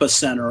the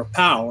epicenter of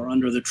power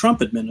under the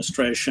Trump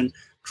administration.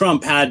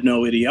 Trump had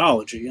no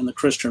ideology, and the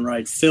Christian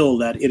right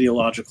filled that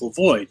ideological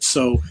void.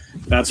 So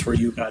that's where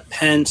you got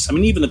Pence. I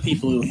mean, even the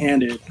people who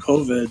handed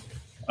COVID,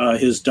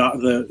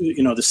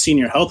 the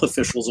senior health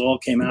officials all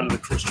came out of the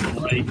Christian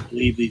right,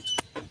 believe these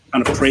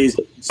kind of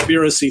crazy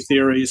conspiracy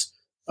theories.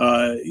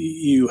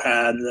 You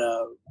had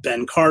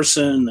Ben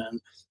Carson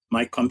and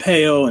Mike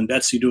Pompeo and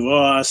Betsy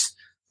DeVos.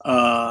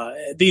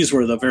 These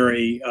were the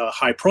very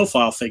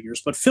high-profile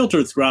figures, but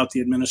filtered throughout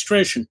the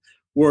administration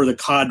were the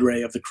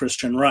cadre of the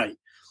Christian right.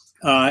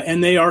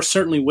 And they are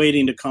certainly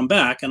waiting to come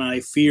back, and I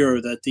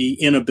fear that the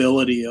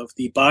inability of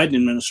the Biden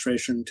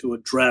administration to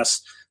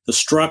address the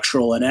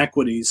structural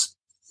inequities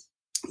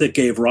that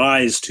gave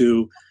rise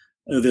to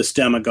this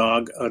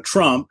demagogue,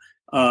 Trump,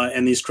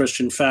 and these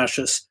Christian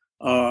fascists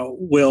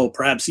will,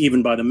 perhaps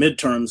even by the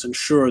midterms,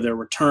 ensure their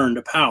return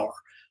to power.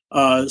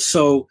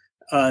 So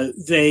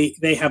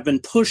they have been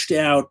pushed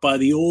out by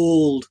the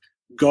old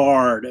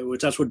guard,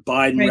 which that's what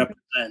Biden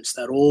represents,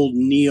 that old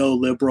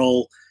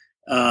neoliberal,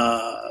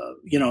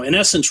 in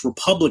essence,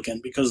 Republican,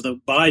 because the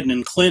Biden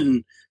and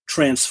Clinton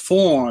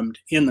transformed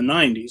in the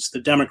 90s the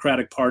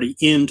Democratic Party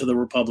into the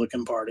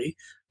Republican Party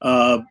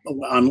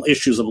on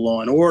issues of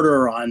law and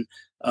order, on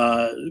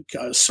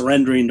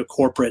surrendering to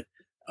corporate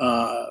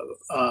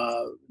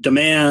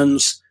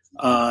demands.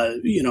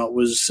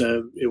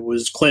 It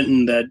was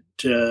Clinton that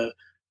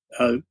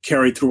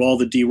carried through all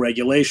the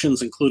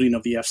deregulations, including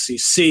of the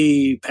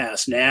FCC,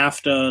 passed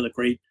NAFTA,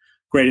 the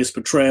greatest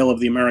betrayal of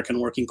the American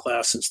working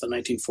class since the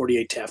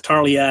 1948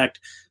 Taft-Hartley Act,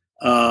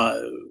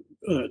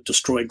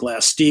 destroyed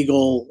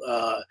Glass-Steagall,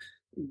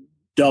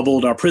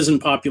 doubled our prison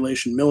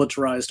population,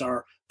 militarized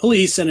our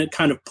police, and it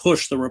kind of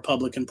pushed the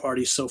Republican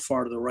Party so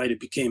far to the right it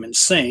became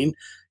insane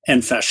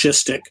and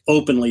fascistic,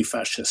 openly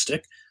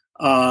fascistic.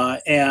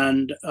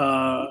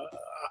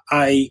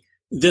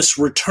 This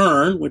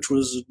return, which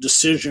was a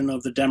decision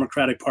of the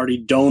Democratic Party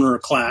donor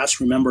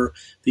class, remember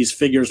these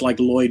figures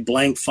like Lloyd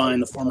Blankfein,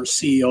 the former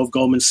CEO of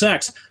Goldman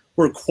Sachs,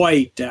 were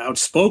quite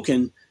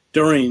outspoken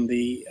during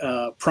the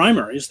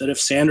primaries that if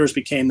Sanders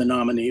became the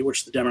nominee,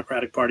 which the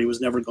Democratic Party was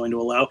never going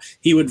to allow,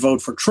 he would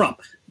vote for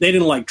Trump. They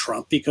didn't like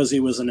Trump because he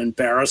was an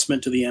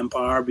embarrassment to the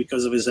empire,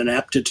 because of his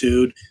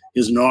ineptitude,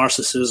 his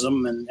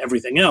narcissism, and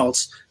everything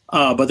else,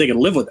 but they could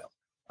live with him.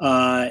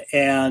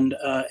 And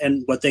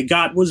what they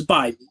got was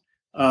Biden,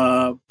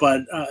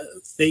 but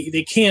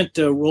they can't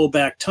roll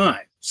back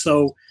time.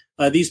 So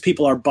these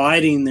people are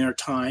biding their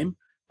time,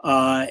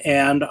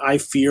 and I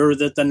fear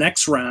that the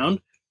next round,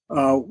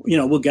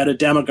 we'll get a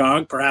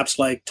demagogue, perhaps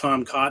like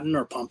Tom Cotton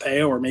or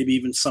Pompeo, or maybe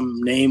even some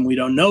name we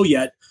don't know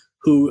yet,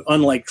 who,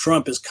 unlike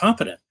Trump, is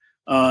competent.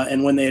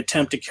 And when they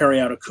attempt to carry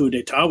out a coup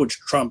d'etat, which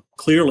Trump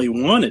clearly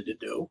wanted to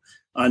do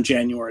on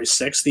January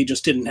 6th, he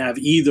just didn't have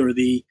either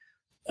the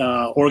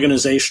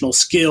organizational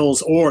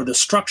skills or the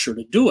structure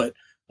to do it.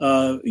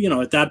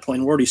 At that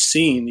point, we're already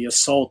seeing the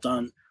assault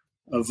on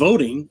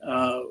voting.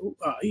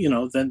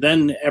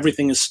 Then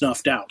everything is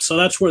snuffed out. So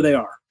that's where they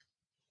are.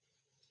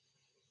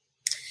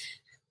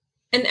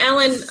 And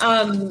Alan,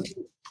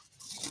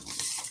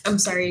 I'm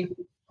sorry,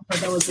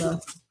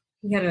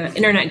 we had an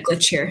internet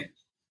glitch here.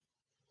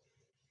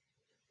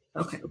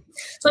 Okay.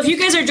 So if you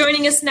guys are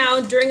joining us now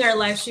during our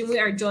live stream, we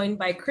are joined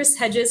by Chris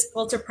Hedges,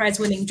 Pulitzer Prize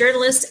winning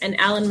journalist, and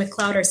Alan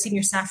MacLeod, our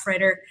senior staff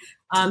writer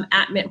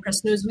at Mint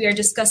Press News. We are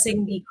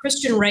discussing the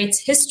Christian rights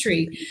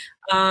history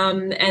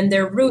and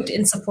their root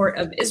in support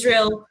of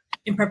Israel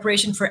in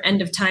preparation for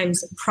end of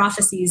times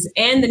prophecies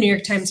and the New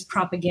York Times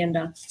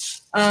propaganda.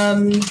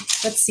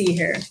 Let's see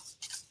here.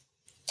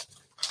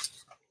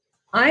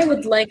 I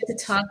would like to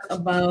talk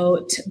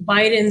about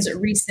Biden's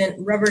recent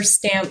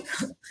rubber-stamped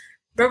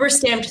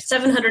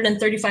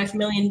 $735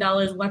 million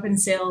weapon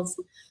sales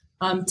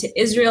to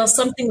Israel,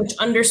 something which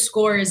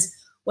underscores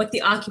what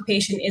the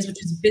occupation is,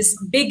 which is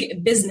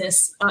big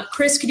business.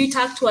 Chris, could you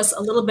talk to us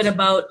a little bit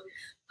about,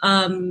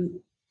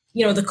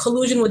 the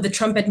collusion with the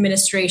Trump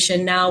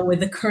administration now with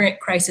the current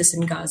crisis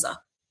in Gaza?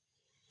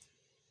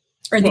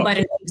 Or the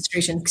Biden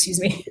administration, excuse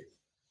me.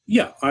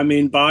 Yeah, I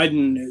mean,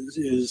 Biden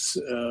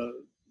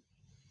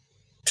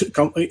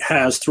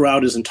has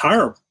throughout his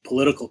entire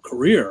political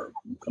career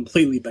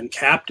completely been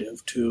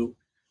captive to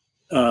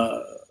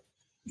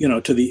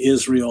the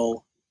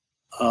Israel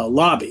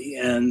lobby,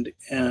 and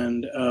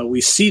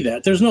we see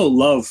that there's no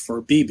love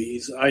for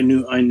Bibi. I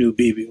knew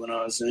Bibi when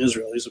I was in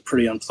Israel. He's a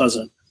pretty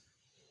unpleasant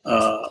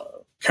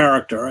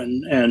character,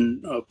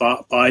 and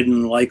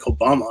Biden, like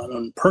Obama,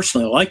 and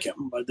personally like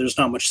him, but there's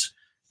not much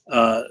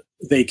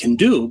they can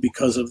do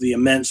because of the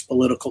immense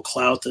political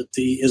clout that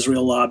the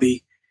Israel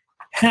lobby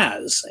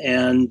has.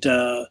 And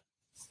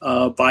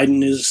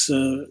Biden is,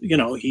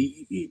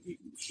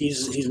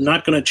 he's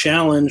not going to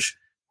challenge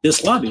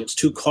this lobby. It's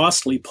too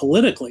costly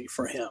politically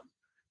for him.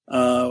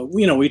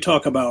 We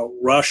talk about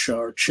Russia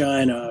or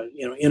China,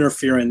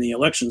 interfering in the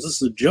elections.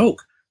 This is a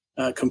joke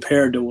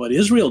compared to what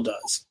Israel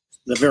does,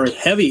 the very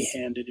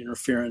heavy-handed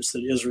interference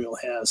that Israel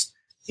has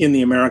in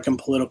the American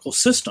political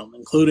system,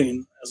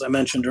 including, as I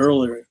mentioned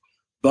earlier,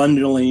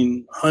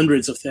 bundling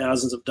hundreds of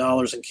thousands of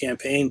dollars in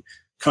campaign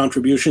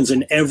contributions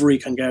in every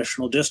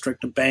congressional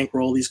district to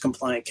bankroll these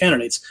compliant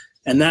candidates.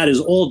 And that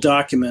is all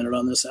documented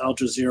on this Al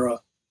Jazeera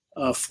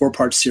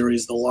 4-part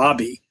series, The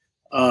Lobby,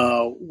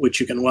 which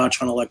you can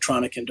watch on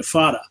Electronic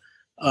Intifada.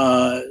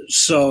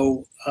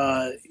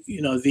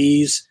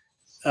 These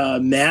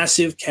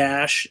massive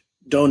cash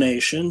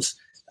donations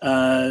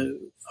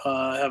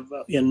have,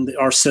 in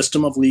our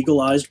system of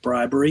legalized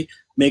bribery,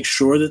 make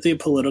sure that the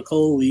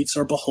political elites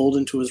are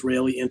beholden to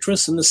Israeli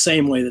interests in the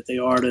same way that they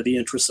are to the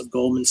interests of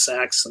Goldman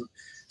Sachs and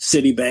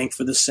Citibank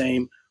for the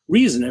same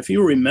reason. If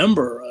you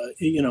remember,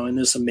 in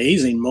this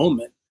amazing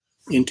moment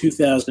in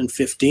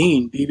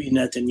 2015, Bibi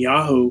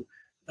Netanyahu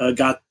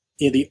got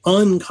the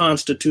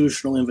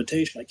unconstitutional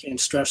invitation, I can't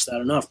stress that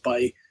enough,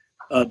 by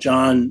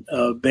John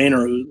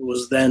Boehner, who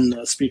was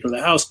then Speaker of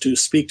the House, to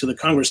speak to the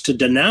Congress to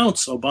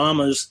denounce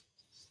Obama's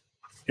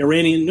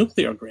Iranian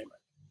nuclear agreement.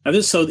 Now, the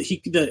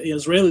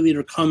Israeli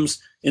leader comes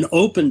in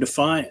open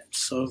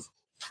defiance of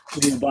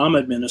the Obama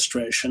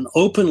administration,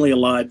 openly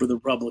allied with the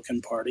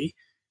Republican Party,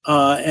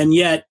 and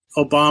yet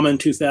Obama in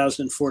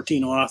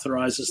 2014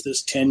 authorizes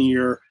this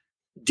 10-year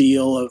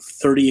deal of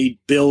 $38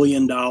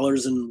 billion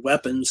in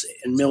weapons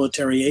and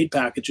military aid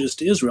packages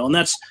to Israel. And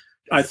that's,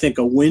 I think,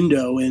 a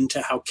window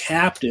into how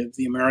captive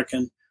the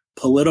American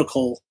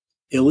political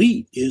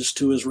elite is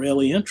to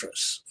Israeli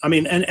interests. I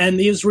mean, and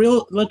the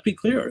Israel, let's be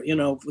clear,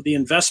 the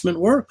investment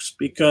works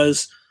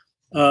because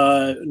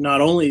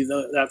not only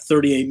that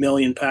 38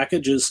 million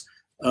package is,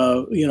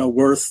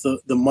 worth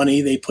the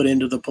money they put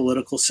into the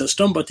political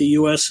system, but the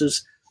U.S.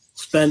 has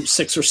spent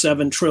 $6 or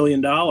 $7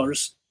 trillion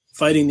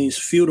fighting these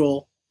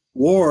feudal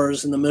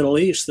wars in the Middle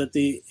East that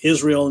the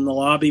Israel and the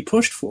lobby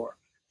pushed for.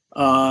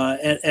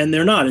 And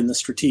they're not in the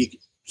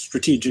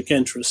strategic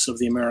interests of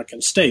the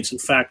American states. In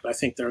fact, I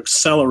think they're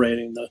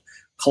accelerating the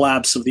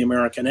collapse of the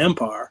American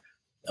empire.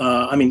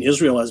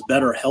 Israel has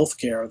better health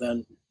care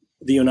than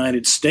the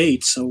United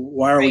States, so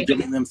why are we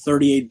giving them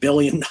 $38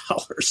 billion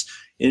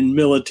in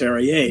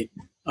military aid?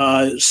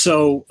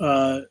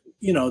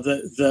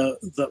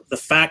 the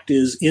fact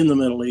is, in the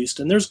Middle East,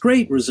 and there's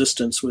great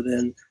resistance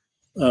within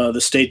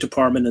the State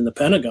Department and the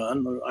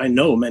Pentagon. I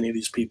know many of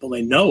these people;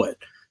 they know it.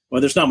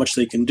 Well, there's not much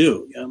they can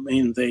do. I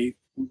mean,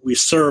 we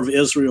serve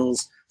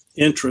Israel's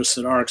interests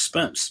at our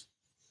expense,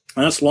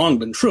 and that's long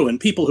been true. And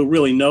people who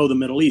really know the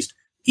Middle East,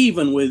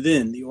 even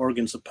within the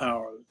organs of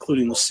power,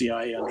 including the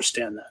CIA,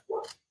 understand that.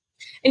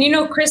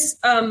 And Chris,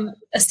 a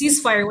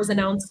ceasefire was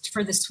announced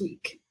for this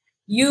week.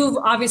 You've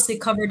obviously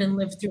covered and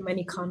lived through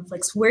many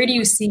conflicts. Where do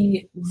you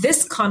see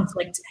this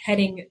conflict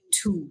heading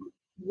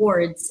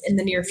towards in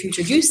the near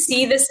future? Do you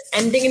see this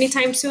ending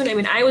anytime soon? I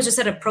mean, I was just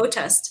at a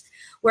protest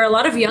where a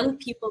lot of young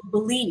people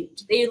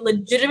believed, they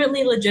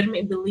legitimately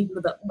believed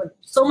with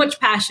so much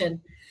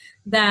passion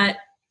that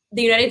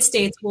the United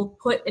States will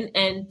put an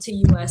end to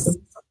U.S.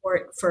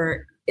 support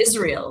for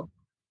Israel.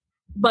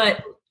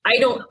 But I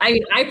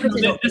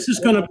personally don't. This is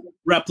going to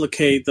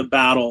replicate the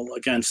battle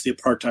against the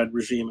apartheid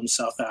regime in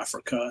South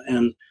Africa.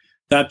 And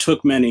that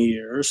took many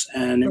years,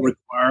 and it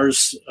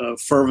requires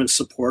fervent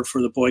support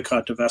for the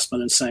boycott,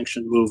 divestment, and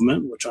sanction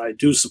movement, which I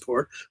do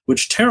support,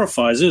 which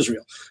terrifies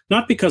Israel.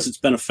 Not because it's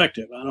been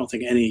effective. I don't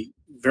think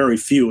very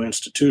few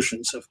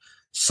institutions have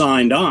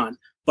signed on,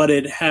 but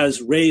it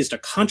has raised a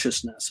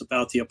consciousness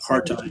about the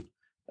apartheid,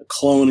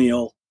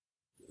 colonial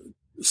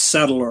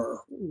settler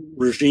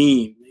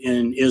regime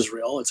in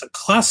Israel. It's a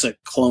classic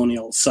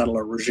colonial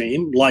settler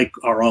regime, like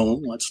our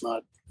own. Let's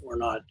not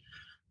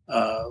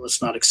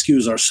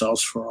excuse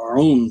ourselves for our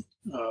own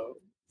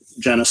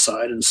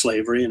genocide and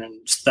slavery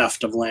and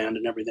theft of land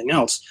and everything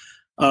else.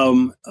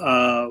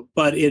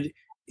 But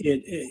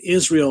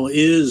Israel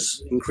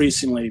is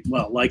increasingly,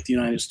 like the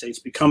United States,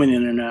 becoming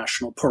an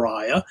international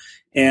pariah,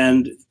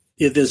 and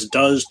this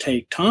does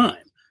take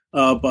time.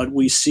 But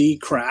we see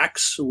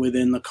cracks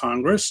within the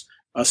Congress.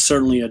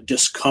 Certainly a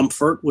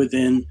discomfort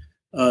within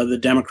the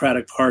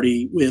Democratic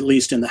Party, at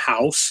least in the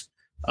House,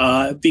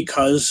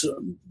 because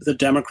the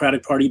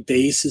Democratic Party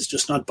base is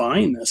just not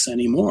buying this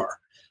anymore.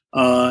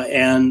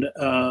 And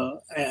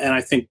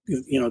I think,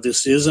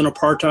 this is an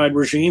apartheid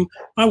regime.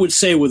 I would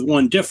say with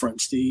one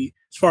difference.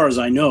 As far as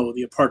I know,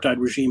 the apartheid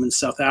regime in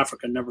South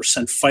Africa never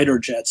sent fighter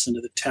jets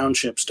into the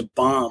townships to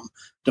bomb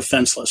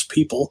defenseless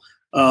people.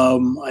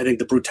 I think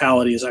the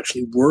brutality is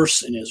actually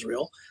worse in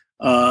Israel.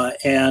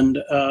 And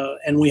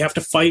we have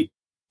to fight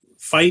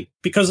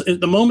because at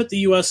the moment the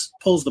U.S.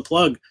 pulls the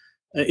plug,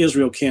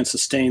 Israel can't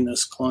sustain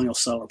this colonial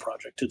settler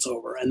project. It's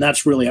over. And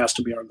that's really has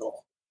to be our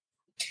goal.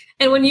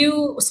 And when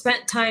you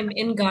spent time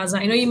in Gaza,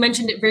 I know you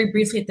mentioned it very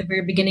briefly at the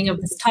very beginning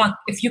of this talk.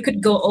 If you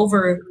could go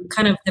over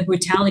kind of the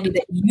brutality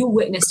that you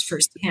witnessed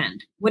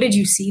firsthand, what did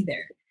you see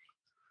there?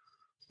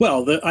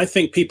 Well, I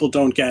think people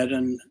don't get,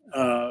 and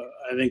I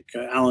think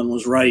Alan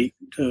was right,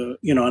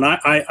 and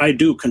I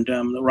do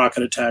condemn the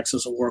rocket attacks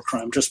as a war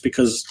crime just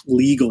because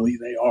legally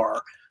they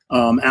are.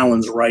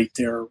 Alan's right.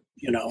 They're,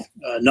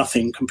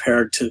 nothing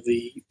compared to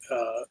the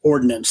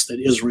ordinance that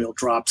Israel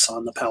drops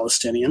on the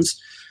Palestinians.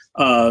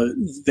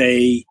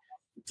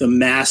 The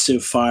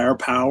massive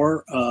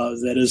firepower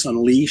that is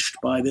unleashed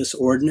by this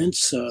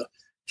ordinance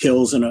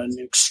kills in an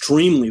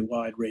extremely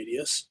wide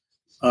radius.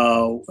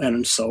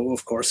 And so,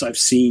 of course, I've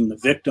seen the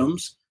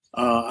victims.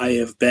 I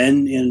have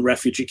been in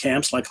refugee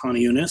camps like Han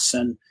Yunis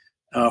and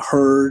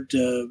heard,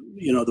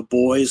 the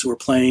boys were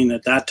playing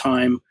at that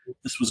time.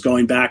 This was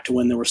going back to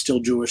when there were still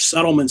Jewish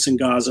settlements in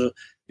Gaza,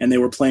 and they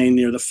were playing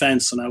near the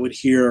fence. And I would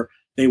hear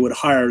they would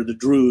hire the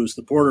Druze,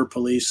 the border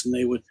police, and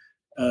they would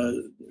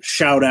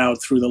shout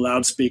out through the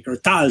loudspeaker,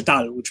 "Tal,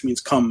 tal," which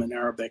means come in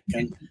Arabic.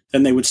 And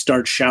then they would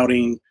start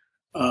shouting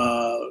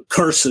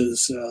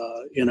curses,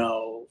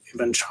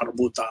 Ibn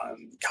Sharbuta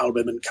and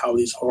Kalbib and Kal,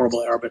 these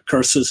horrible Arabic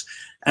curses.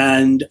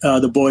 And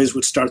the boys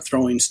would start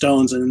throwing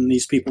stones, and then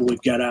these people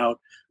would get out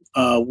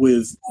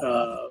with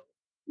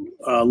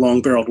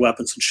long-barreled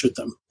weapons and shoot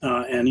them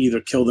and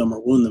either kill them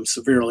or wound them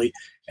severely.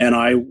 And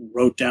I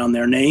wrote down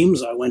their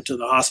names. I went to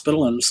the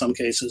hospital, and in some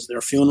cases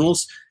their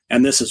funerals.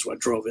 And this is what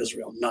drove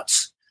Israel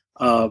nuts.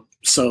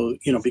 So,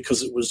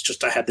 because it was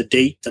just, I had the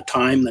date, the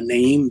time, the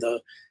name,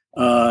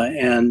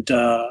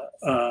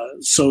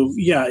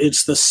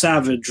 it's the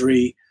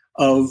savagery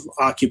of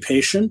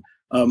occupation,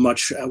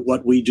 much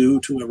what we do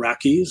to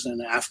Iraqis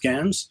and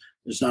Afghans.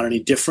 There's not any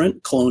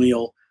different.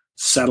 Colonial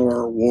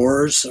settler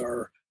wars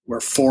are where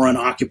foreign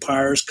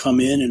occupiers come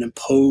in and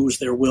impose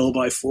their will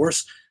by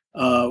force,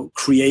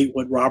 create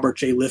what Robert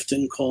J.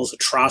 Lifton calls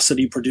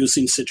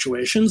atrocity-producing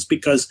situations,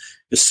 because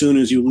as soon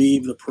as you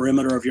leave the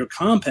perimeter of your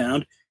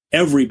compound,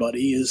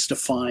 everybody is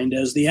defined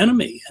as the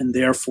enemy and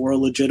therefore a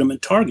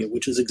legitimate target,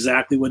 which is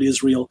exactly what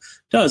Israel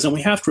does. And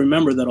we have to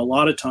remember that a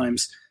lot of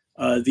times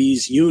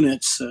these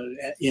units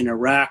in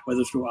Iraq,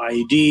 whether through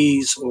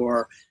IEDs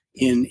or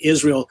in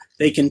Israel,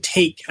 they can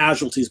take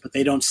casualties, but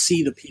they don't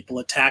see the people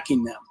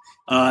attacking them.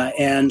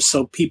 And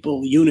so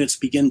units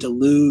begin to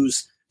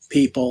lose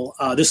people.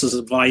 This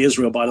is why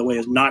Israel, by the way,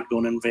 is not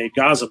going to invade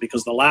Gaza,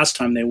 because the last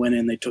time they went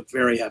in, they took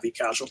very heavy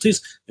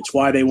casualties. It's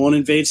why they won't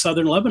invade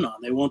southern Lebanon.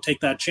 They won't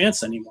take that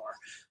chance anymore.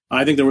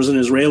 I think there was an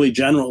Israeli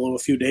general who a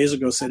few days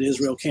ago said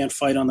Israel can't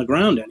fight on the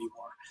ground anymore.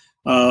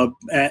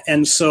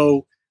 And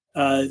so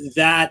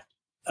that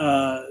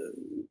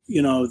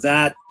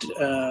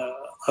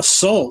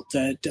assault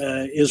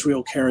that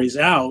Israel carries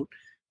out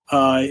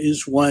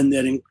is one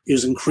that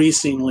is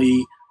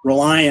increasingly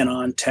reliant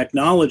on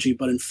technology.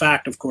 But in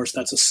fact, of course,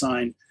 that's a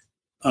sign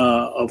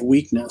of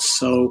weakness.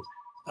 So,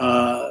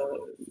 right.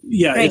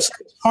 It's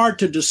hard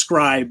to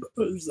describe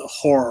the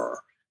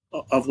horror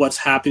of what's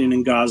happening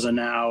in Gaza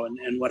now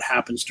and what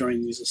happens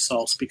during these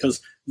assaults,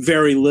 because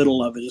very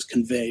little of it is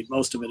conveyed.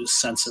 Most of it is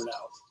censored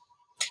out.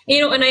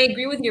 And I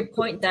agree with your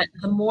point that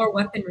the more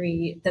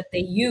weaponry that they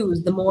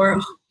use, the more,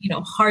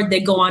 hard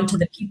they go on to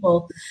the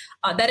people.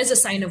 That is a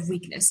sign of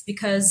weakness,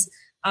 because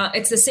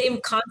it's the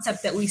same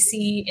concept that we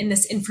see in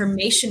this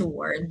information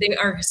war. They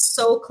are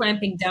so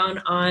clamping down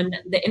on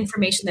the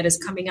information that is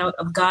coming out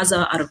of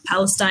Gaza, out of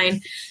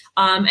Palestine,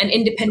 and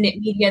independent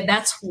media.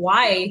 That's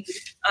why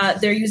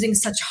they're using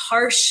such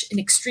harsh and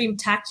extreme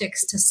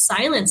tactics to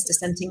silence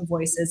dissenting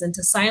voices and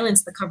to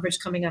silence the coverage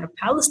coming out of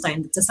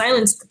Palestine, to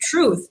silence the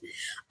truth.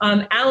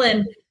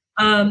 Alan,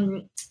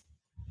 I'm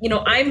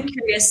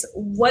curious,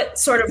 what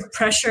sort of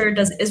pressure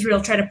does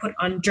Israel try to put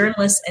on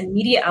journalists and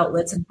media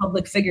outlets and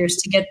public figures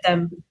to get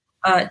them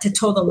to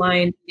toe the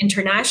line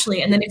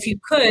internationally? And then if you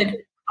could,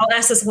 I'll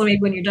ask this maybe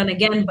when you're done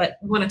again, but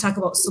we want to talk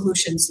about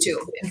solutions too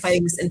in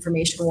fighting this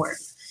information war.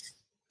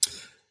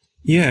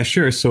 Yeah,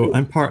 sure. So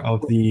I'm part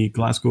of the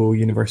Glasgow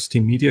University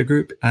Media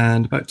Group,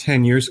 and about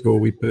 10 years ago,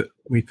 we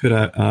put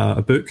out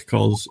a book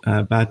called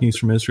Bad News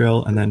from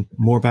Israel and then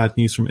More Bad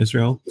News from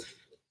Israel,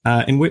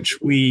 in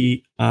which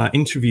we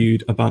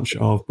interviewed a bunch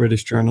of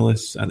British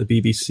journalists at the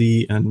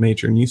BBC and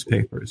major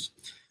newspapers.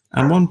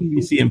 And one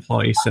BBC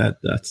employee said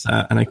that,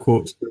 and I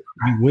quote,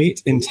 "We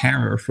wait in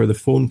terror for the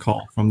phone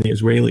call from the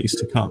Israelis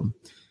to come."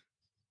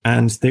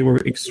 And they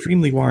were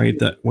extremely worried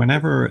that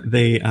whenever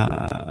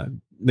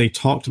they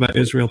talked about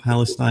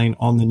Israel-Palestine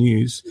on the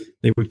news,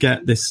 they would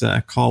get this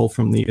call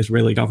from the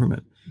Israeli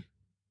government.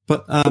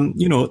 But,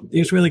 the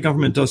Israeli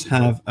government does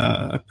have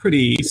a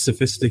pretty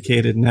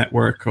sophisticated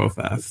network of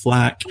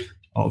flak,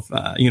 of,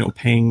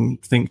 paying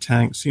think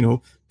tanks,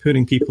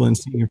 putting people in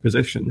senior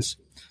positions.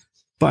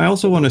 But I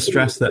also want to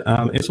stress that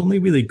it's only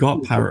really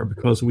got power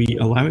because we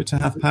allow it to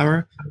have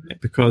power,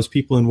 because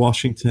people in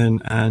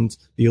Washington and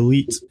the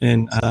elite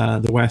in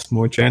the West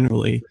more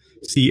generally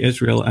see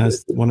Israel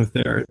as one of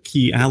their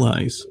key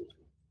allies.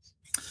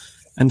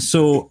 And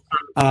so,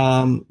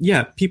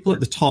 people at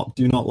the top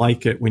do not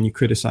like it when you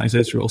criticize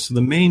Israel. So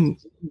the main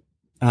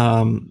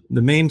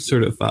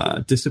sort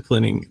of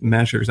disciplining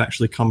measures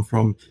actually come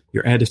from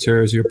your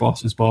editors, your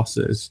bosses'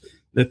 bosses,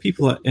 the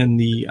people in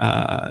the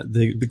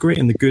great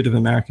and the good of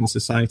American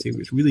society,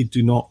 which really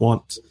do not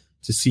want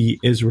to see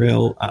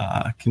Israel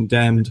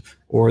condemned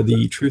or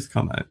the truth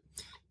come out.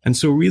 And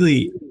so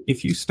really,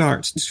 if you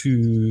start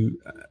to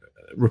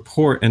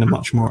report in a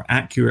much more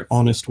accurate,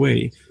 honest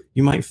way,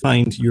 you might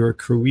find your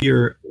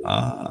career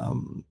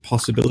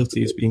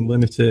possibilities being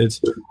limited.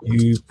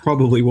 You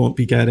probably won't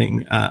be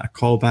getting a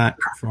call back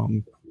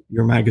from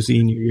your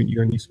magazine,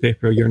 your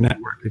newspaper, your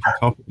network if you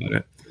talk about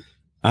it.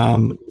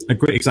 A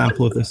great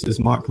example of this is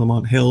Mark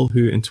Lamont Hill,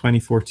 who in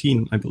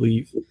 2014, I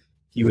believe,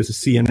 he was a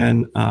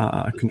CNN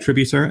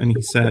contributor, and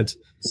he said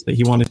that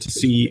he wanted to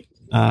see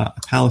a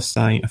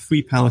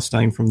free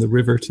Palestine from the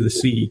river to the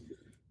sea.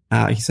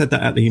 He said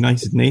that at the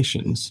United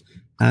Nations,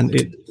 and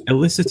it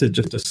elicited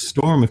just a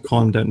storm of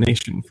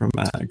condemnation from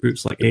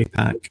groups like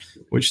AIPAC,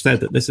 which said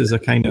that this is a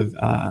kind of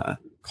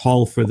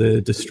call for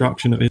the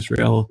destruction of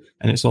Israel,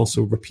 and it's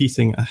also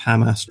repeating a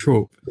Hamas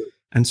trope.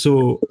 And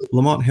so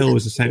Lamont Hill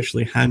was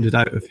essentially hounded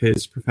out of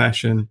his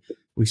profession.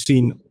 We've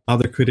seen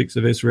other critics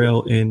of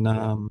Israel in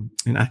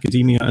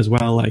academia as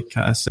well, like,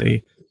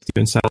 say,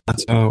 Stephen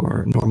Salata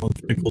or Norman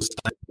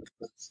Finkelstein,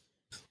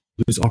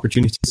 lose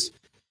opportunities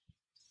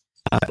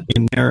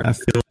in their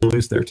field,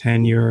 lose their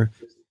tenure.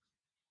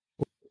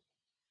 I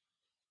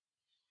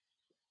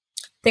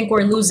think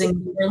we're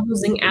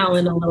losing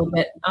Alan a little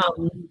bit.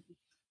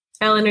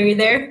 Alan, are you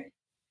there?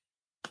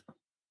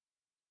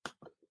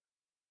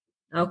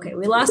 Okay,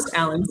 we lost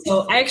Alan.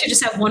 So I actually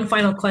just have one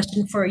final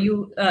question for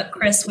you,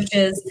 Chris, which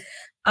is,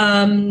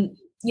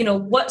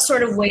 what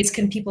sort of ways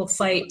can people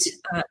fight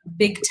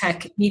big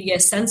tech media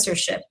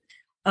censorship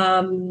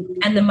and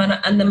the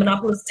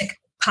monopolistic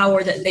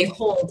power that they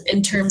hold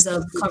in terms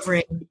of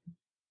covering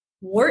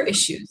war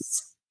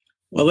issues?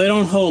 Well, they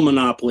don't hold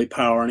monopoly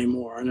power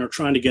anymore, and they're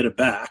trying to get it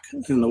back.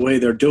 And the way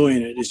they're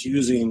doing it is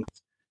using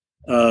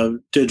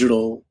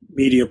digital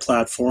media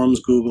platforms,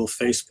 Google,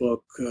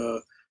 Facebook,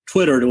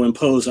 Twitter, to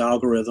impose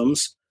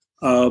algorithms.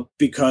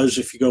 Because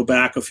if you go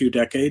back a few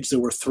decades, there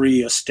were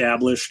three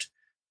established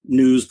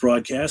news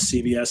broadcasts,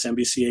 CBS,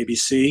 NBC,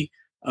 ABC.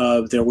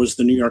 There was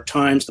the New York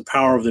Times. The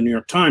power of the New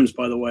York Times,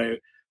 by the way,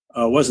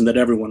 wasn't that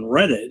everyone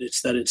read it.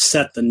 It's that it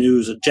set the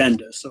news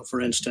agenda. So, for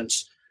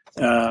instance,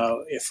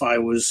 if I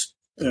was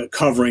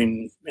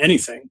covering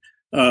anything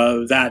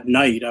that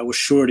night, I was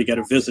sure to get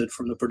a visit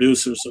from the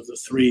producers of the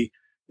three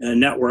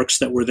networks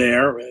that were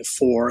there, if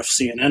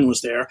CNN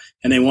was there,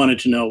 and they wanted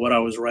to know what I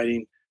was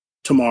writing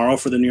tomorrow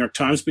for the New York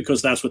Times,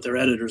 because that's what their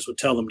editors would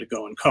tell them to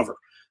go and cover.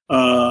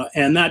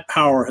 And that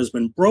power has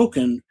been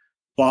broken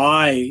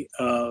by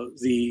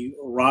the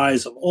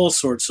rise of all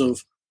sorts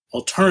of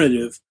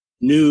alternative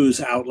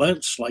news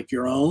outlets like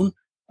your own,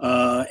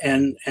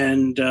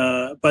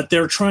 but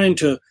they're trying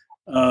to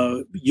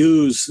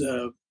use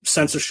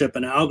censorship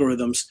and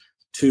algorithms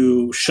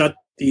to shut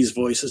these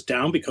voices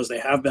down because they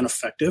have been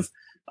effective,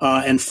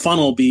 and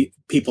funnel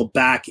people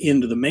back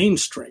into the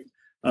mainstream.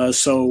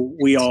 So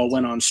we all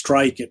went on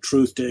strike at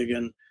Truthdig,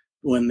 and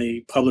when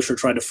the publisher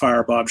tried to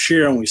fire Bob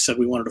Scheer and we said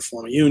we wanted to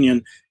form a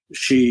union,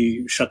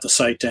 she shut the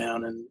site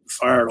down and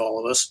fired all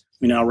of us.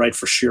 We now write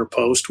for Scheer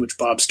Post, which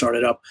Bob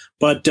started up.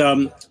 But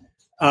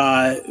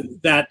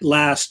that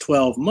last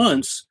 12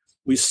 months,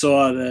 we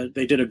saw that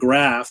they did a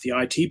graph, the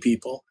IT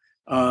people,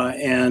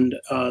 and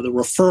the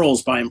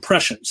referrals by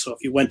impression. So if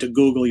you went to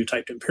Google, you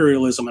typed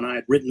imperialism, and I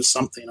had written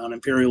something on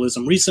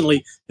imperialism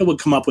recently, it would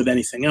come up with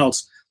anything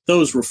else.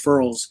 Those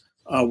referrals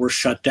were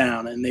shut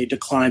down, and they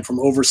declined from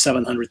over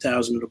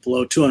 700,000 to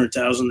below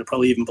 200,000. They're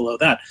probably even below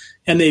that.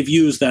 And they've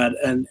used that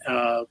and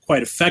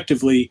quite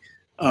effectively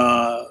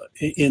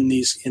in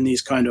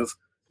these kind of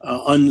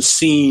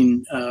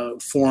unseen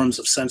forms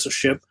of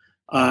censorship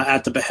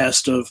at the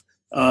behest of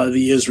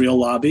the Israel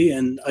lobby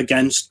and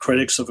against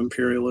critics of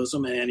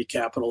imperialism and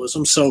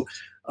anti-capitalism. So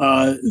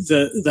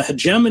the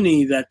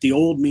hegemony that the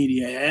old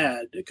media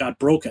had got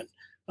broken.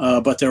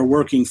 But they're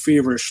working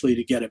feverishly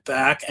to get it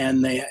back,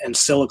 and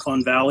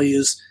Silicon Valley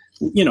is,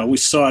 we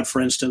saw it, for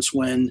instance,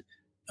 when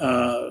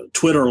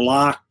Twitter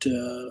locked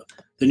the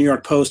New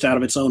York Post out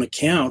of its own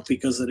account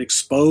because it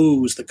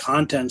exposed the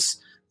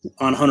contents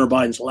on Hunter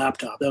Biden's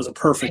laptop. That was a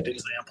perfect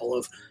example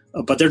of.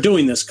 But they're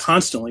doing this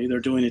constantly. They're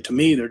doing it to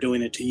me. They're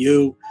doing it to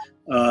you,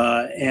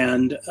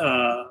 and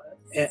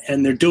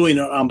they're doing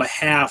it on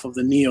behalf of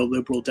the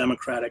neoliberal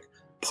Democratic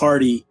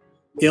Party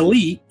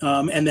elite.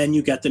 And then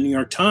you get the New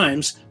York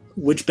Times,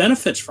 which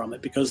benefits from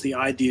it because the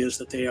idea is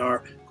that they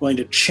are going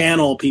to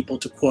channel people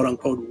to quote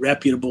unquote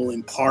reputable,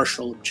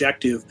 impartial,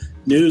 objective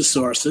news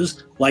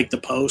sources like the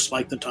Post,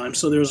 like the Times.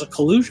 So there's a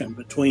collusion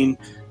between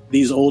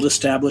these old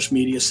established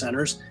media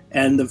centers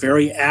and the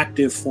very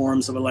active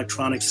forms of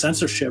electronic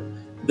censorship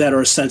that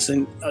are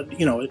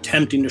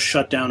attempting to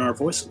shut down our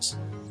voices.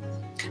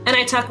 And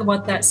I talk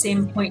about that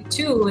same point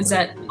too, is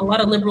that a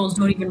lot of liberals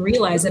don't even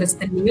realize that it's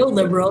the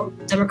neoliberal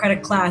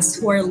Democratic class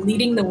who are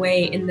leading the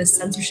way in this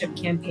censorship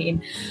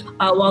campaign,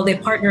 while they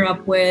partner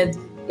up with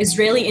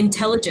Israeli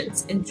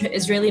intelligence,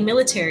 Israeli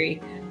military,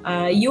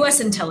 U.S.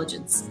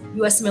 intelligence,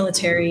 U.S.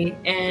 military,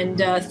 and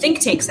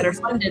think tanks that are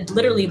funded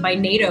literally by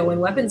NATO and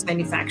weapons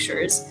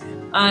manufacturers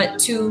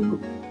to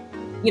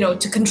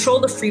control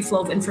the free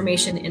flow of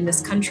information in this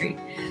country.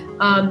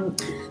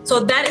 So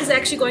that is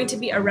actually going to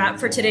be a wrap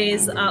for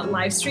today's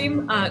live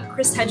stream.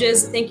 Chris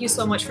Hedges, thank you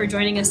so much for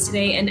joining us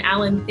today. And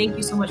Alan, thank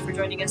you so much for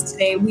joining us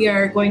today. We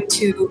are going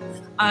to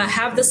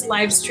have this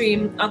live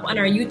stream up on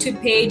our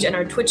YouTube page and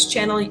our Twitch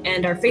channel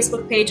and our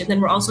Facebook page. And then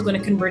we're also going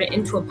to convert it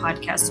into a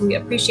podcast. So we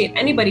appreciate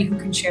anybody who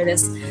can share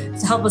this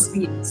to help us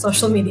beat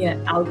social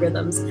media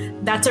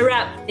algorithms. That's a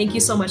wrap. Thank you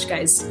so much,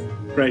 guys.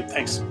 Great.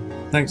 Thanks.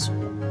 Thanks.